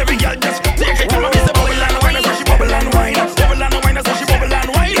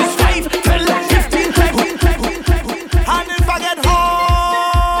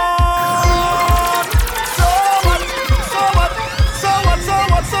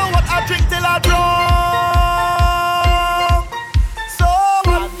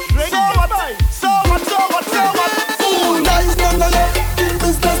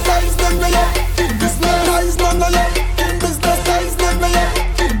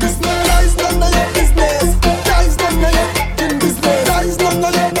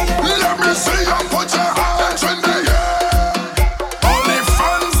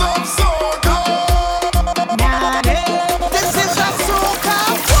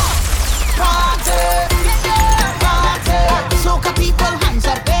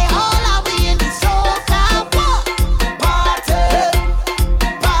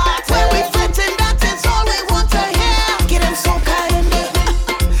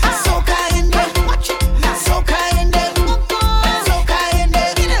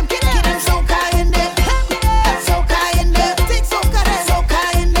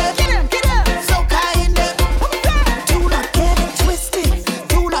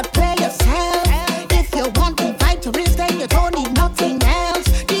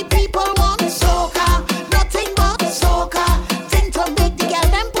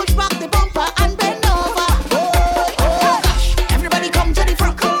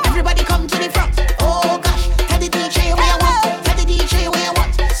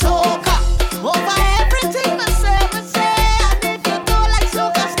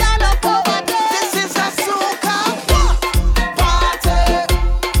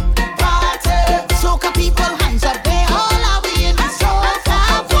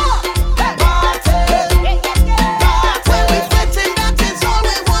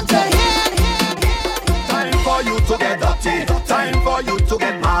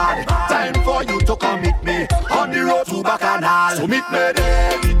 Carnival. So meet me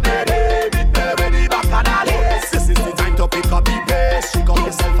there, meet me there, meet me where the bacchanal is. This is the time to pick up the pace. Shake up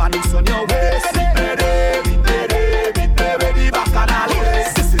yourself and loose on your waist. Meet me there, meet me there, meet me where the bacchanal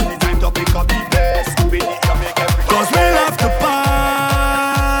is. This is the time to pick up the pace. We need to make every. Cause we love to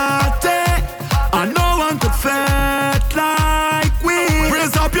party, and no one could fret like we.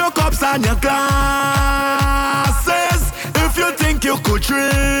 Raise up your cups and your glasses if you think you could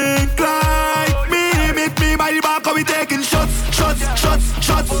drink like me. Meet me by the back, and we taking shots, shots, shots,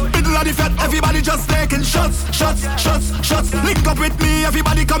 shots. Middle of the fete, everybody just taking shots, shots, shots, shots. Link up with me,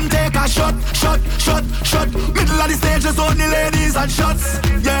 everybody come take a shot, shot, shot, shot. Middle of the stage, just only ladies and shots,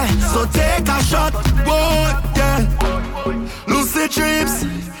 yeah. So take a shot, boy, yeah. Lucid dreams,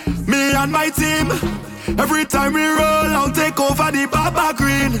 me and my team. Every time we roll out, take over the Baba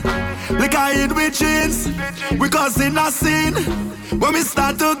Green. Like I hit with jeans, we causing a scene. When we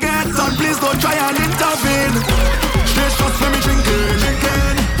start to get on, please don't try and intervene. Straight shots when we drinking,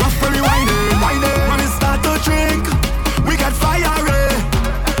 drinking. Rough when we whining, whining. When we start to drink, we get fiery.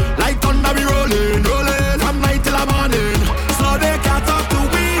 Like thunder we rolling, rolling. From night till the morning, so they can't talk to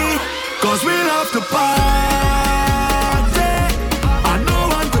we. Cause we love to party, and no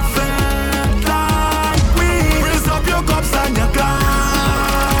one could fret like we. Raise up your cups and your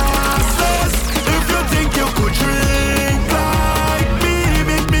glasses if you think you could drink like me.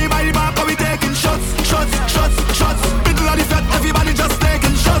 Meet me by the back, and we taking shots, shots, shots, shots. Middle of the fete, everybody just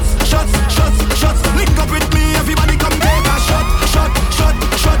taking shots, shots, shots, shots. Link up with me, everybody come take a shot, shot, shot,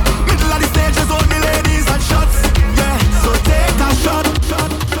 shot. Middle of the stage is only ladies and shots, yeah. So take a shot,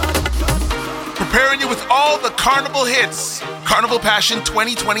 shot, shot, shot. Preparing you with all the Carnival hits. Carnival Passion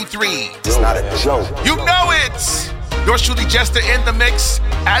 2023. It's not a joke. You know it! Yours truly, Jester, in the mix.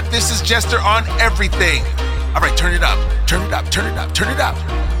 At This Is Jester on everything. All right, turn it up, turn it up, turn it up, turn it up.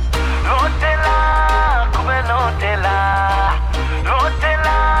 Lotela, come lotela,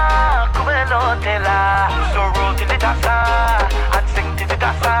 lotela, come lotela. So roll to the tassa and sing to the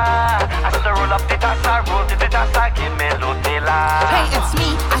tassa. I said roll up the tassa, roll to the tassa, give me lotela. Hey, it's me.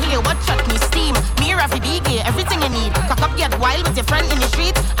 I hear what shot me steam. Me Rafi DJ, everything you need. Cock up, get wild with your friend in the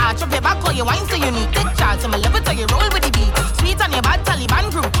street. Arch up your back, call your wine so you need. Take charge, I'm a level till you roll with the beat. Sweet on your bad Taliban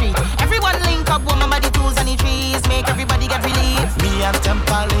group treat. Everyone link up, woman by the tools and the trees. Make everybody get relief. Me and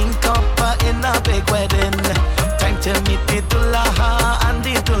Tempa link up in a big wedding. Time to meet the Dulaha and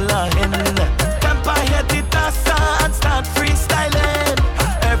the Dulahin. Tempa hit the tassa and start freestyling.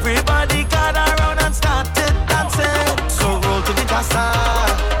 Everybody gather around and started dancing. So roll to the tassa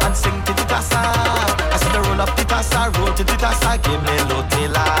and sing to the tassa. I said roll up the tassa, roll to the tassa, give me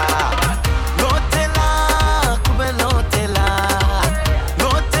lotela. Lotela, come lotela.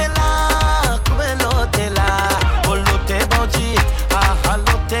 Lotela, come lotela. Oh lote boji, ah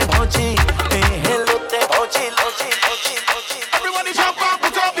lote boji. Hey lote boji, lote boji, boji. Everybody jump up,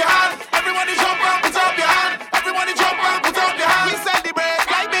 put up your hand. Everybody jump up, put up your hand. Everybody jump up, put up your hand. We celebrate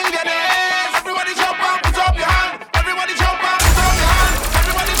like millionaires. Everybody jump up, put up your hand. Everybody jump up, put up your hand.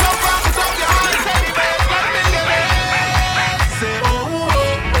 Everybody jump up, put up your hand. We celebrate like millionaires. Say oh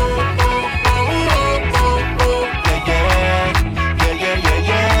oh oh oh oh oh oh. Yeah yeah yeah yeah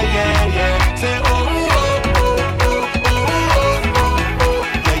yeah yeah yeah. Say oh oh oh oh oh oh oh.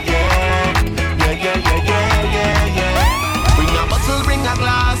 Yeah yeah yeah yeah yeah yeah yeah. Bring a bottle, bring a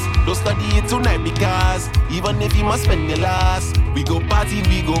glass. Don't study it tonight because even if you must spend your last, we go party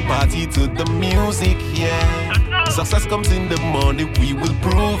to the music, yeah. Success comes in the morning, we will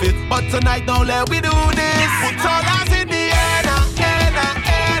prove it. But tonight, don't let we do this. Put all us in the air now, air now,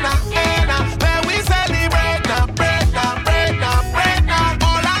 air now, air now. Where we celebrate now, break now, break now, break now.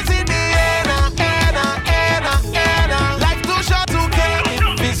 All us in the air now, air now, air now, air now. Life too short to care.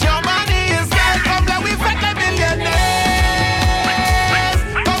 If it's your money, it's scared. Come let we fete like millionaires.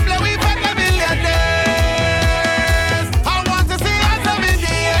 Come let we fete like millionaires. I want to see us up in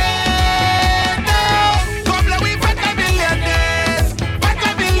the air now. Come let we fete like millionaires. Fete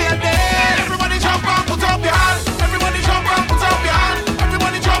like millionaires. Everybody jump up, put up your hands. Everybody jump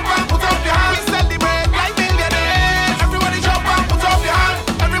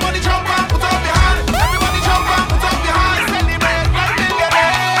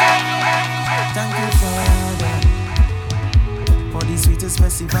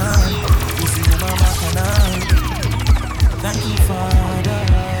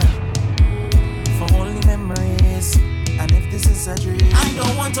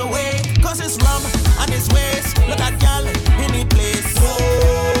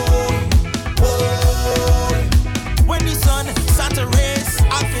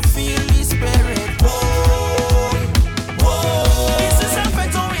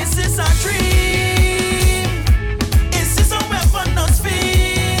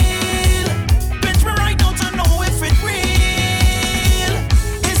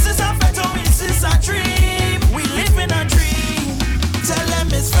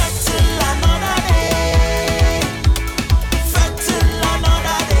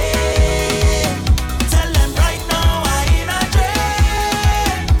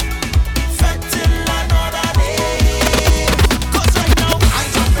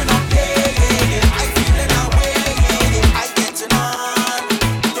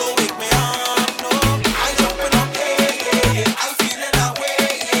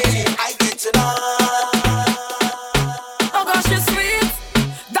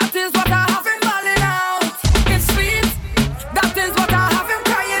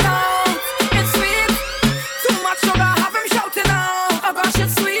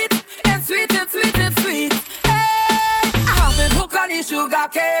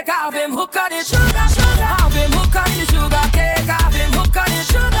cake, have him hook on the sugar, sugar. Have him hook on the sugar cake, have him hook on the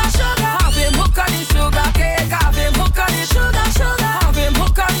sugar, sugar. Have him hook on the sugar cake, have him hook on the sugar, sugar. Have him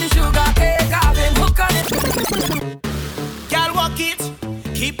hook on the sugar cake, have him hook on the. Girl, walk it,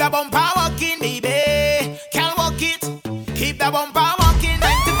 keep the bumper walking, baby. Girl, walk it, keep the bumper walking.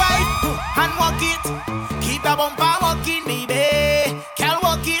 95 and walk it, keep the bumper walking, baby. Girl,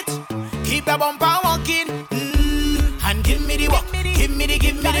 walk it, keep the bumper walking. And give me the walk, give me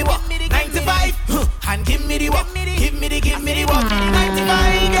the walk. 95 and give me the walk, give me the walk.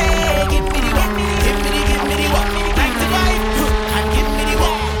 95, yeah, give me the walk, give me the walk. 95 and give me the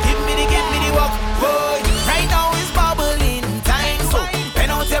walk, give me the walk. Boy, right now it's bubbling time, so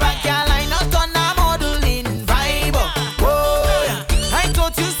bend out your back, girl, I not on a modeling vibe. Boy, I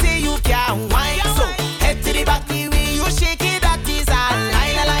thought you say you can wine, so head to the back, the way you shake it, that is a lie.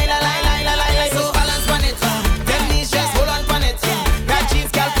 So balance on it, then knees just hold on on it. That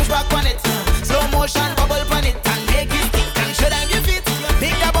jeans, girl, push back on it. Slow motion, bubble on it, and make it stick and show them your feet.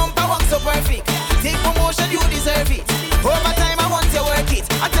 Make the bumper walk so perfect. Take promotion, you deserve it. Over time, I want you work it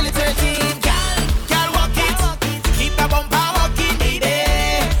until it's 13. Girl, walk it, keep the bumper walking, baby.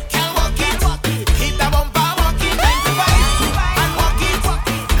 Girl, walk it, keep the bumper walking. 95 and walk it,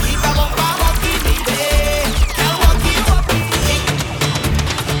 keep the bumper walking, baby. Girl, walk it.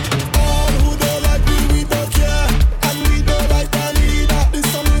 All who don't like me, we don't care. And we don't like Anita. This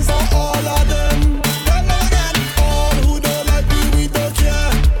song is for all of them. All who don't like me, we don't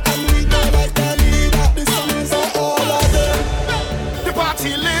care. And we don't like Anita. This song is for all of them. The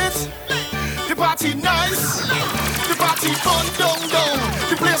party lit, the party nice, the party fun down.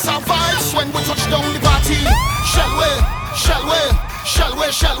 The place of vibes when we touch down the party. Shall we?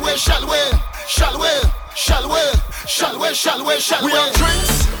 We have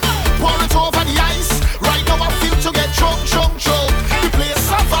drinks, pour it over the ice. Right now I feel to get drunk. The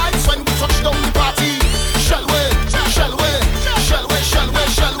place of vibes when we touch down the party. Shall we?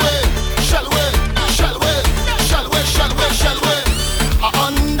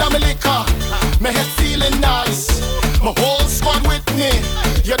 Under my liquor, my head feeling nice. My whole squad with me.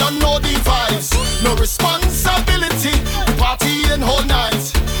 You don't know the vibes. No responsibility. We party in whole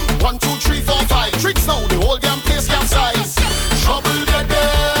night. 1, 2, 3, 4, 5. Tricks now. The whole damn place capsize. Trouble get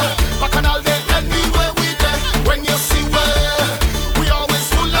there. Bacchanal there. Anywhere we there. When you see where we always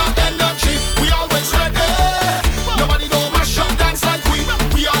full of energy. We always ready. Nobody don't mash up dance like we.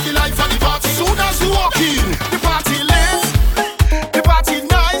 We are the life of the party. Soon as we walk in, the party lit. The party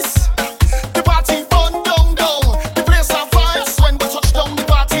nice, the party fun down. The place of vibes when we touch down the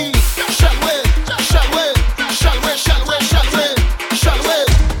party. Shall we?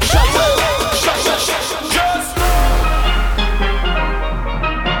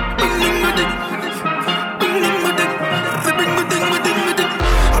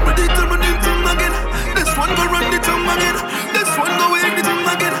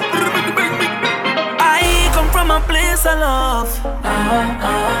 place of love.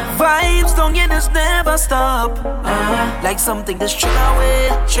 Vibes don't get us never stop. Like something that's trigger away.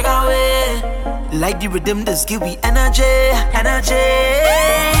 Like the rhythm that's give we energy.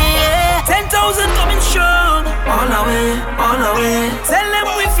 10,000 coming strong. All the way. Tell them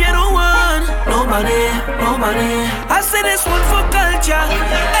if you don't want nobody. I say this one for culture.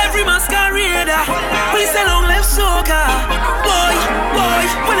 Every masquerader. We say long live soca. Boy.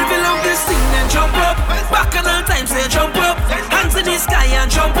 Well if you love this thing then jump up. Back in all time say jump up. Hands in the sky and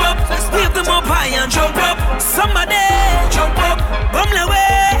jump up. Wave them up high and jump up. Somebody jump up. Bumble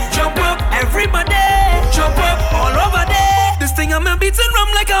away. Jump up. Everybody jump up. All over there. This thing I'm a beating rum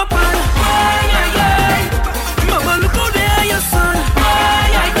like a pan. Mama look out there your son.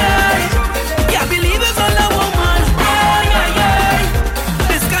 Yeah, believe it's all a woman.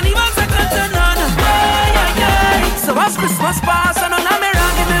 This carnival's a curtain on. So as Christmas pass and all I'm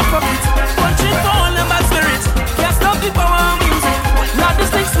around in from it. Punching for all the bad spirits. Can't stop the power of music. Love this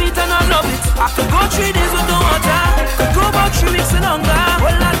thing sweet and I love it. I could go 3 days with no water. Could go about 3 weeks and longer.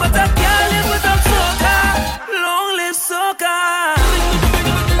 Well, Lord, but I can't live without soca. Long live soca.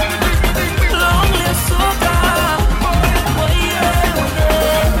 Long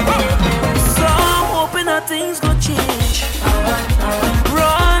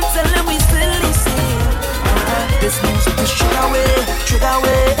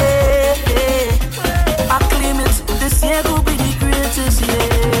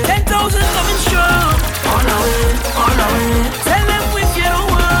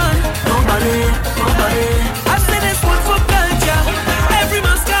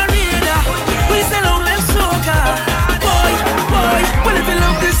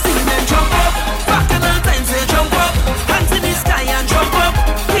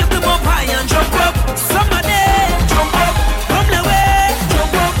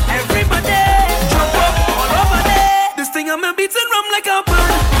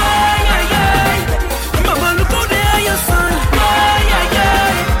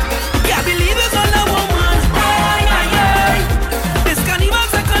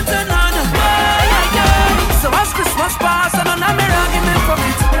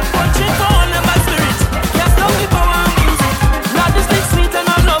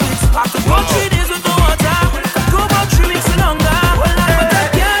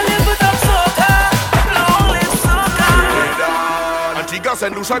Jah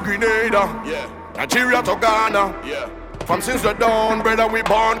send loose a grenade. Nigeria to Ghana. From since the dawn, brother, we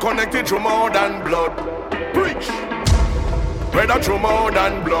born connected through more than blood. Preach, brother, through more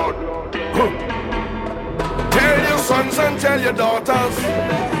than blood. Tell your sons and tell your daughters,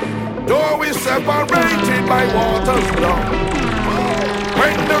 though we separated by waters, Lord.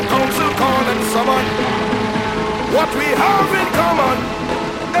 When the council call and summon, what we have in common,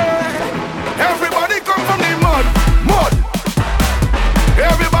 everybody come from the mud, mud.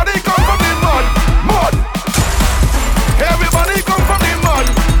 Everybody come from the mud, mud. Everybody come from the mud,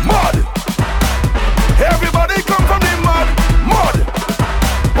 mud. Everybody come from the mud, mud.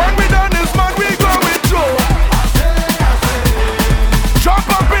 When we done this mud, we going through. Jump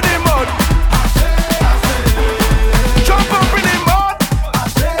up in the mud. Jump up in the mud.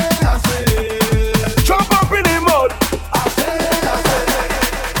 Jump up in the mud.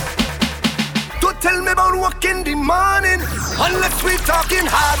 Don't tell me about work in the morning unless we talking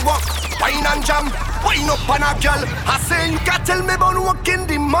hard work. Wine and jam, wine up on a girl. I say you can't tell me about work in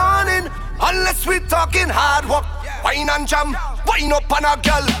the morning unless we talking hard work. Wine and jam, wine up on a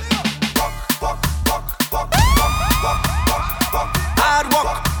girl. Hard work,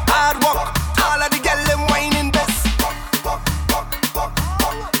 hard work. All of the girl them whining best.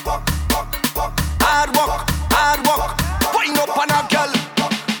 Hard work, wine up on a girl.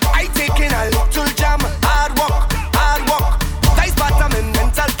 I taking a little jam. Hard work. Dice bottom and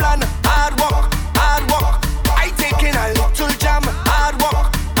mental plan. Hard work. I taking a little jam. Hard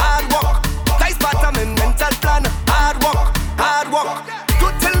work. Dice bottom and mental plan. Hard work.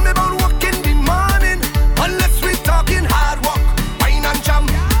 Don't tell me about work in the morning unless we talking hard work. Wine and jam,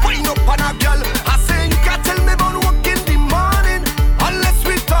 wine up on a girl. I say you can't tell me about work in the morning unless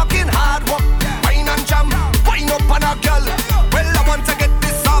we talking hard work. Wine and jam, wine up on a girl. Well, I want to get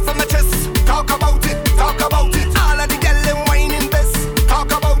this off of my chest. Talk about it. All of the girl them whining best.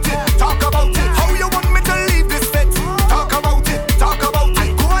 Talk about it. How you want me to leave this fit? Talk about it. And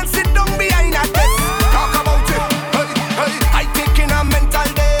go and sit down behind a desk. Talk about it. Hey, I taking a mental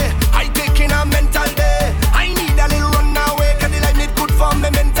day. I need a little run away, cause the life need good for me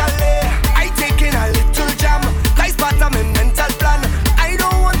mentally. I taking a little jam. Dice bottom and mental plan. I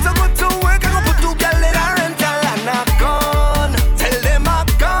don't want to go to work. I go put two girl in a rental and I'm gone. Tell them I'm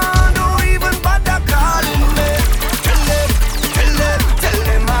gone. Don't even bother calling me. Tell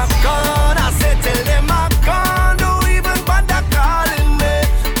them I'm gone. I said tell them I'm gone. Don't even bother calling me.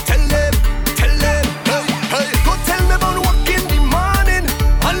 Tell them, hey. Go tell me about work in the morning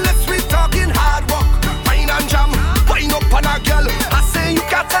unless we talking hard work. Wine and jam, wine up on a girl. I say you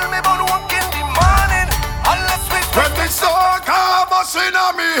can't tell me about work in the morning unless we When the soca bust in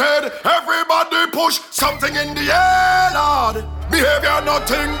on me head, everybody push something in the air, Lord. Behavior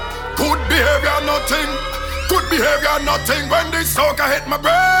nothing, good behavior nothing. Good behavior nothing when the soca hit my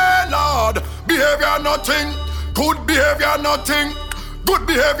brain, Lord. Behavior nothing, good behavior nothing. Good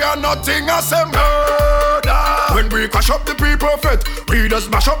behavior nothing, I say murder. When we crash up the pre-prophet, we just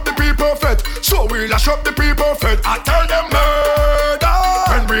mash up the pre-prophet. So we lash up the pre-prophet, I tell them murder.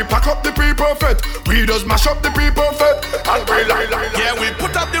 When we pack up the pre-prophet, we just mash up the pre-prophet. And we yeah, we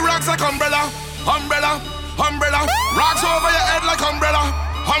put up the rocks like umbrella. Rocks over your head like umbrella.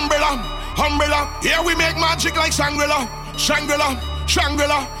 Here we make magic like Shangri-La.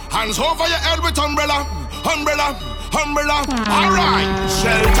 Hands over your head with umbrella. Alright,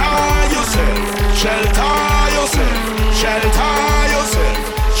 shelter yourself. Shelter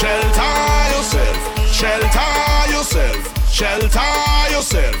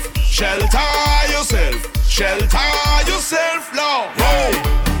yourself, Lord. Hey,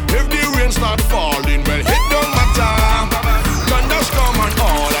 if the rain start falling, well, it don't matter. Thunderstorm and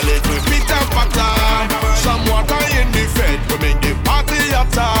all a little bit of butter. Some water in the fed will make the party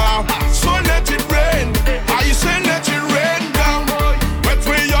hotter. So let it rain, I say let it rain down. Wet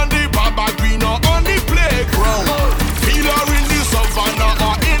way on the baba green or on the playground. Feel her in the savannah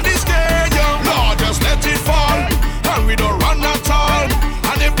or in the stadium. Lord, just let it fall, and we don't run at all.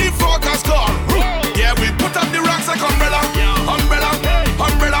 And if the forecast call, yeah, we put up the rocks like umbrella.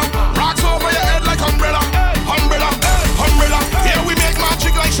 Rocks over your head like umbrella. Here we make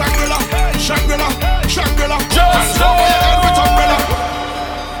magic like Shangri-La. Hands over your head with umbrella.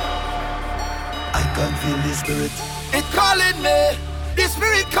 I can feel the spirit. It calling me. The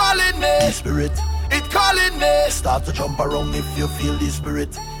spirit calling me. The spirit. It calling me. Start to jump around if you feel the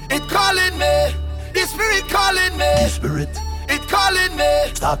spirit. It calling me. The spirit calling me. The spirit. It calling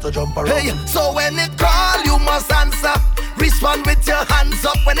me. start to jump around. Hey, so when it call, you must answer. Respond with your hands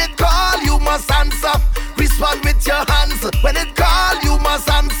up. When it call, you must answer. Respond with your hands. When it call, you must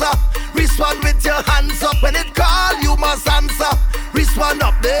answer. Respond with your hands up. When it call, you must answer. Respond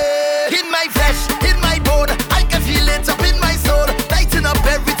up there. In my flesh, in my bone, I can feel it up in my soul. Lighting up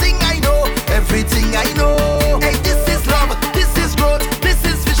everything I know, everything I know. Hey, this is love, this is growth, this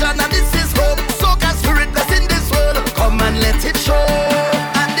is vision, and this is hope. Soca spirit that's in this world. Come and let it show.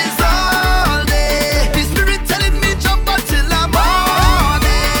 And it's all day. The spirit telling me jump until I'm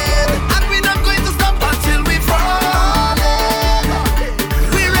morning. And we're not going to stop until we falling.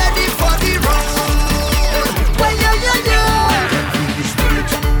 We're ready for the road. Well, yeah. The spirit,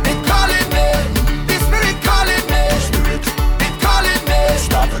 it calling me. The spirit calling me. It calling me.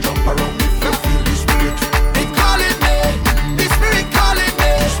 Start to jump around if you feel the spirit. It calling me. The spirit calling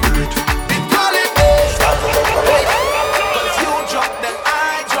me. It calling me. Start to jump around. Cause you jump, then I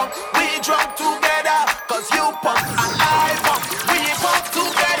jump. We jump together. Cause you pump and I pump. We pump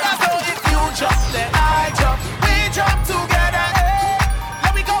together. So if you jump, then I jump. We jump together. Hey.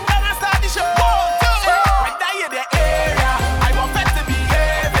 Let me go down and start the show. 1, 2, 3. When I hear the area, I want better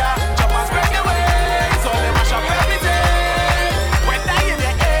behavior. Jump and spread your wings, so they mash up everything. When I hear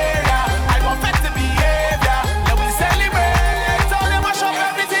the area, I want better behavior. Let we celebrate, so they mash up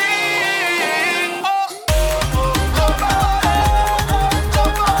everything.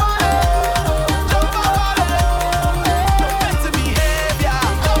 Better behavior.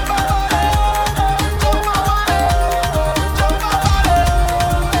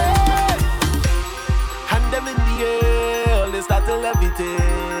 Hand them in the air, they start to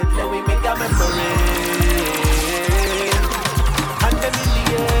levitate. Let we make a memory. Hand them in the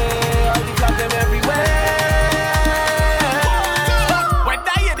air, all the clap them everywhere. When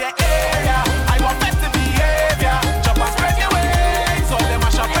I hear the area, I want better behavior. Jump and spread your wings, so they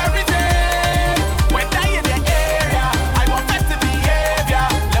mash up everything. When I hear the area, I want better behavior.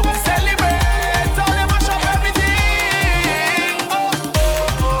 Let we celebrate, so they mash up everything.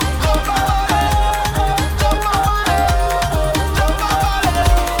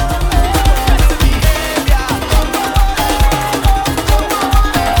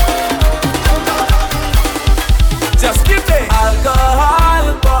 Just give me alcohol,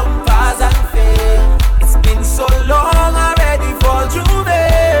 bumpers and fame. It's been so long already for Juve.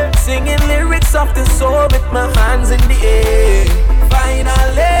 Singing lyrics of the soul with my hands in the air.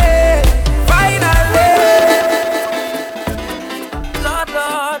 Finally, finally. Lord,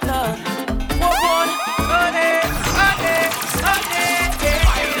 Lord, Lord. Whoa, Sunday, Sunday, Sunday.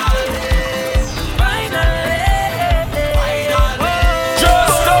 Finally, finally.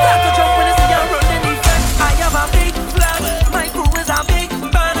 Just start to jump when you see I'm running the fence. I have a big flag, my crew is a big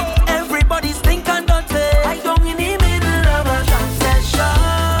band. Everybody's thinking dirty. I don't in the middle of a jam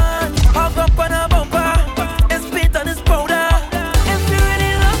session. Hug up on a bumper, it's spit on his powder. If you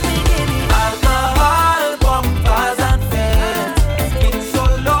really love me, give me alcohol, bumpers and fans. It's been so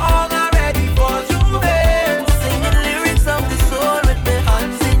long already for Juve. Singing lyrics of the soul with my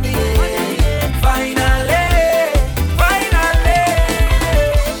hands in the air. Finally, finally.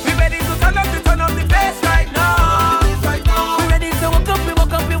 We ready to turn up the bass right now. We ready to walk up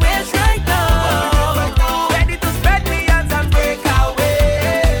the waist right now. Ready to spread the hands and break our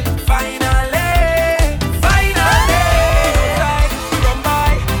way. Finally, finally. Like we run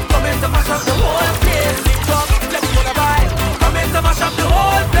by, coming to mash up the whole place. Big talk, let's go by, coming to mash up the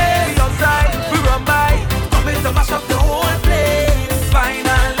whole place. Outside, we run by, coming to mash up the whole place.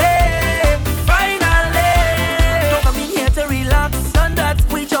 Finally, finally. Don't come in here to relax. Done that,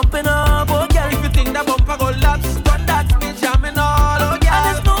 we jumping up, oh girl. If you think that bumper go laps, done that, we jamming all, oh girl. And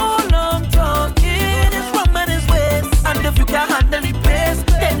there's no long talking, it's rum and it's waste. And if you can't handle the pace,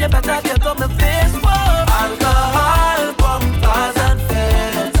 then you better get on my face. Whoa. Alcohol, bumpers and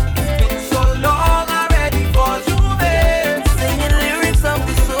fans. It's been so long already for Juve. Singing lyrics of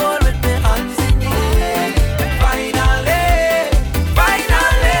the soul with my hands in the air. Finally,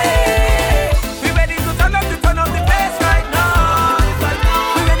 finally. We ready to turn up the bass right now.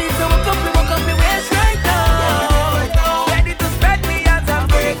 We ready to walk up the waist right now. Ready to spread the hands and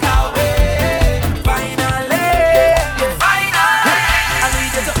break our way. Finally, finally. And we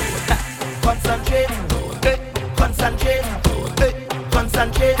just concentrate, concentrate,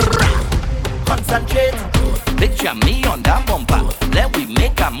 concentrate, concentrate. Picture me on that bumper. Let we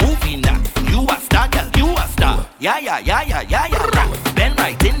make a movie now. You a star, girl, you a star. Yeah, yeah, yeah, yeah, yeah, yeah. Bend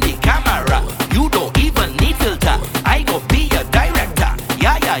right in the camera. You don't even need filter. I go be your director.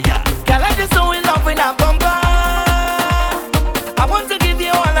 Yeah, yeah, yeah. Girl, I just so in love with that bumper. I want to give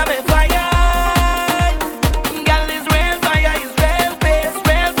you all of my fire. Girl, it's real fire, it's real bass,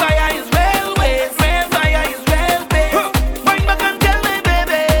 real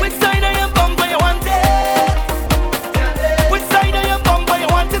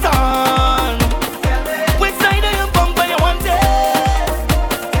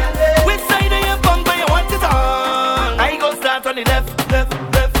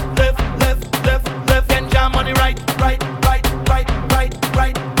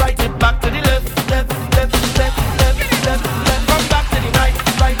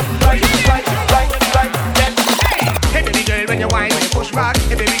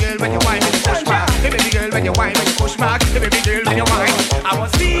you whine, when you push back. Hey baby girl, when you whine. I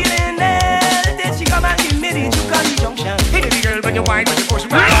was feeling it, then she come and give me the juke on the junction. Hey baby girl, when you whine, when you push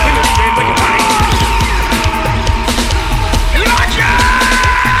back. Hey baby girl, when you whine.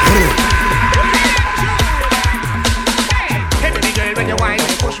 Hey baby girl, when you whine, when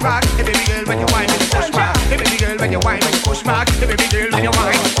you push back. Hey baby girl, when you whine, when you push back. Hey baby girl, when you whine, when you push back. Hey baby girl, when you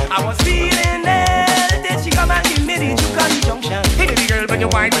whine. I was feeling it, then she come and give me the juke on the junction. Hey baby girl, when you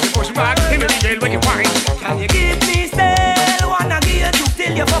whine, when you push back. Hey baby girl, when you whine. Can you give me still? Wanna give you juke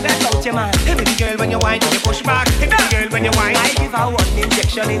till you forget about your man. Hey baby girl, when you whine, when you push back. Hey baby girl, when you whine. I give her one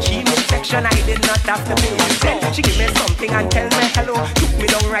injection in she midsection. I did not have to pay. Then she give me something and tell me hello. Took me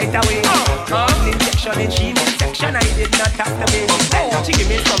down right away. One injection in she midsection. I did not have to pay. Then she give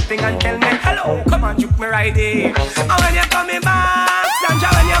me something and tell me hello. Come on, juke me right there. And when you're coming back, Sandra,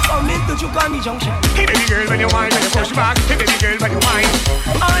 when you're coming to juke on the junction. Hey baby girl, when you whine, when you push back. Hey baby girl, when you whine.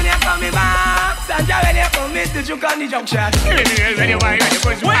 And when you're coming back, Sandra, when you're coming to juke on the junction. Hey baby girl, when you whine, when you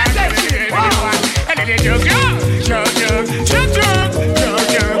push back. Hey baby girl, when you whine. And then you juke, juke, juke, juke, juke, juke,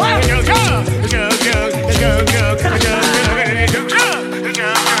 juke, juke, juke, juke, juke, juke, juke, juke.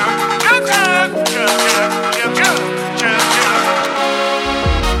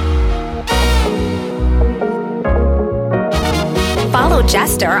 Follow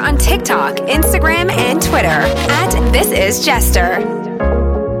Jester on TikTok, Instagram, and Twitter at This Is Jester.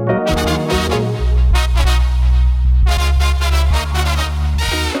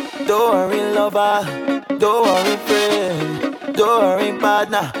 Don't worry, lover. Don't worry, friend. Don't worry,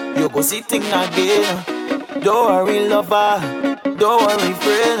 partner. You go see thing again. Don't worry, lover. Don't worry,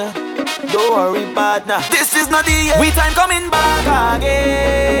 friend. Don't worry, partner. This is not the end. We time coming back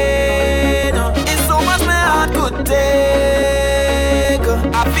again. It's so much my heart could take.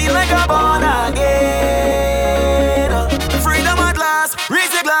 I feel like I'm born again. Freedom at last.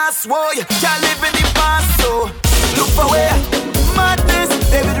 Raise the glass. Whoa, you can't live in the past. So look for where madness,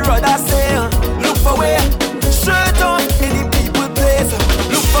 David Rudder sail. Look for where shirt on in the people place.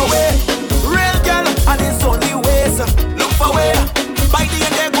 Look for where real girl and it's only ways. Look for where by the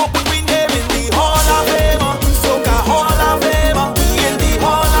end they go put me name in the Hall of Fame. Soca Hall of Fame. In the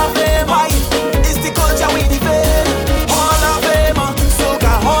Hall of Fame. Why? It's the culture we defend. Hall of Fame.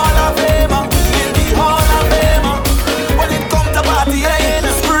 Soca Hall of Fame. In the Hall of Fame. When it comes to party,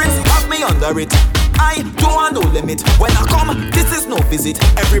 the spirits have me under it. I don't want no limit. When I come, this is no visit.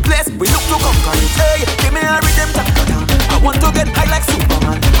 Every place we look to conquer it. Hey, give me a rhythm to I want to get high like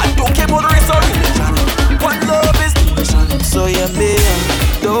Superman. I don't care about race or religion. One love is the mission. So yeah, baby,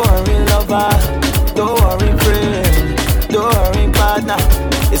 don't worry, lover. Don't worry, friend. Don't worry, partner.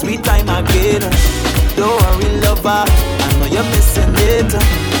 It's me time again. Don't worry, lover. I know you're missing it.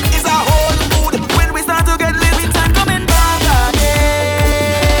 It's a whole mood when we start to get lit. We time coming back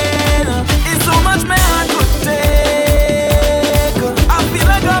again. It's so much man could take. I feel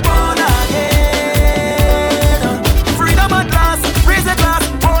like I'm born again. Freedom at last, raise the glass.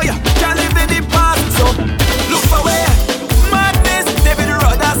 Oh yeah, can't live in the past. So look for where madness, David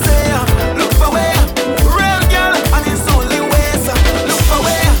Rudder say. Look for where real girl and it's only ways. Look for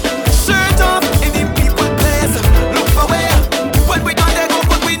where shirt off in the people place. Look for where when we done they go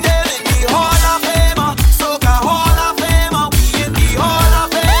put we nail in the Hall of Fame. Soca Hall of Fame. We in the Hall of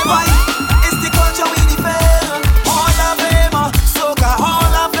Fame. Why? It's the culture we defend. Hall of Fame. Soca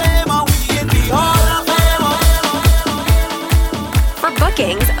Hall of Fame. We in the Hall of Fame. For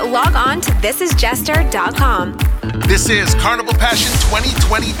bookings, log on to thisisjester.com. This is Carnival Passion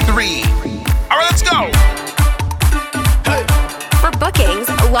 2023. All right, let's go. For bookings,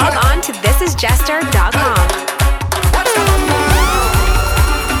 log on to thisisjester.com.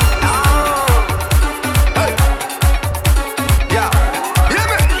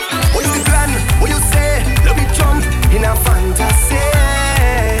 What is the plan? What you say? Let me jump in a fantasy.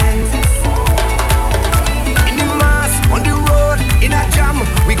 In the mass, on the road, in a jam,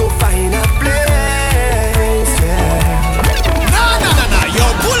 we go find a place. No, yo,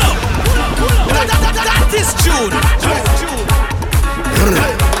 pull up. That is June.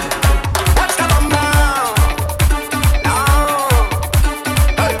 Watch the now.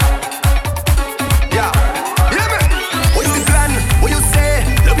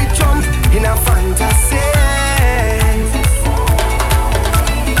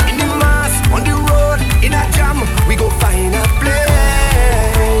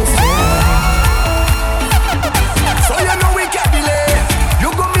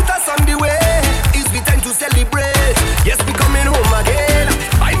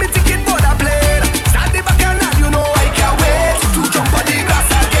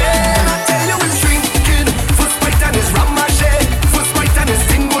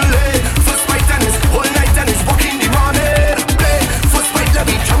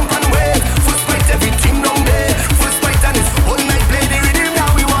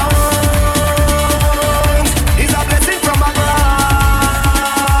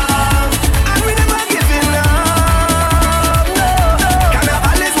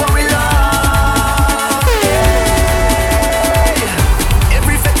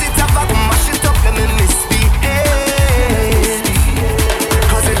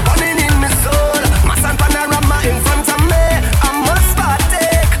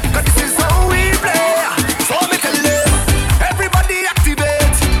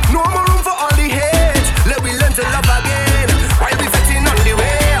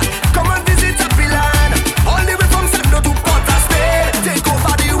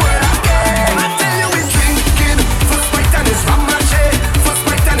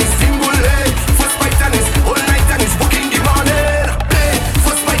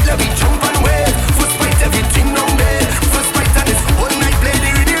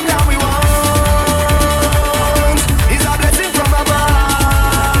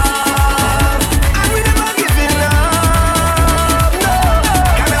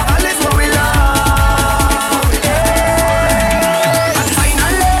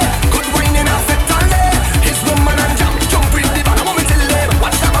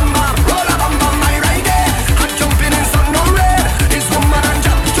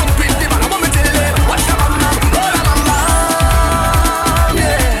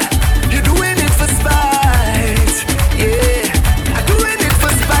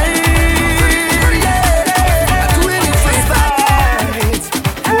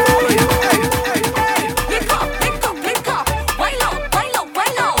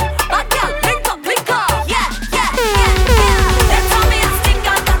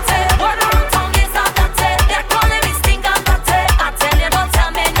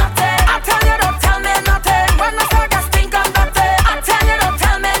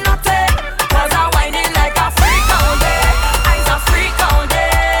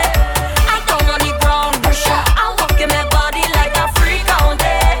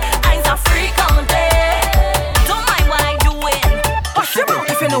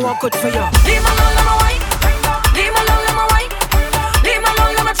 good for you. Leave me alone, let me wine. Leave me alone, let me wine. Leave me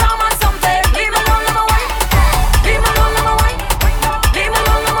alone, let me charm on something. Leave me alone, let me wine. Leave me alone, let me wine. Leave me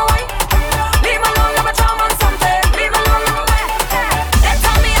alone, let me wine. Leave me alone, let me charm on something. Leave me alone, let me wine. They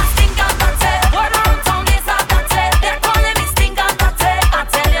tell me I stink and that's it. Word around town is a that's it. They're calling me stink and that's it. I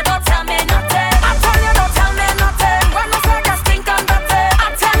tell you, don't tell me nothing. I tell you, don't tell me nothing. When I say I stink and that's it. I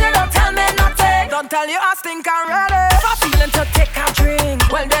tell you, don't tell me nothing. Don't tell you I stink already. If I'm feeling to take a drink,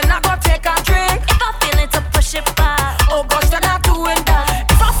 well then I go take a drink. If I'm feeling to push it back, oh gosh, then I'm doing that.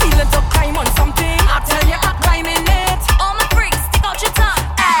 If I'm feeling to climb on something, I tell you I'm climbing it. All my freaks, stick out your tongue.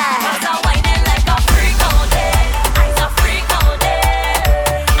 Cause I'm whining like a freak all day. I'm a freak all day.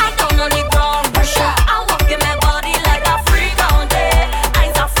 I don't know the ground pressure. I walk in my body like a freak all day.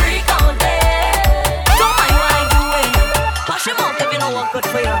 I'm a freak all day. Don't mind what I'm doing. Wash your mouth if you know what's good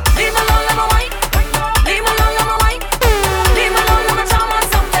for you. Leave me alone, let me wine. Leave me alone, let me wine. Leave me alone, let me charm on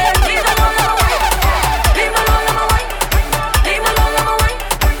something. Leave me alone, let me wine. Leave me alone, let me wine. Leave me alone, let me wine.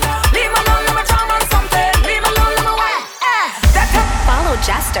 Leave me alone, let me charm on something. Leave me alone, let me wine. Follow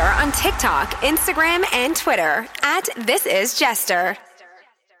Jester on TikTok, Instagram, and Twitter @ThisIsJester.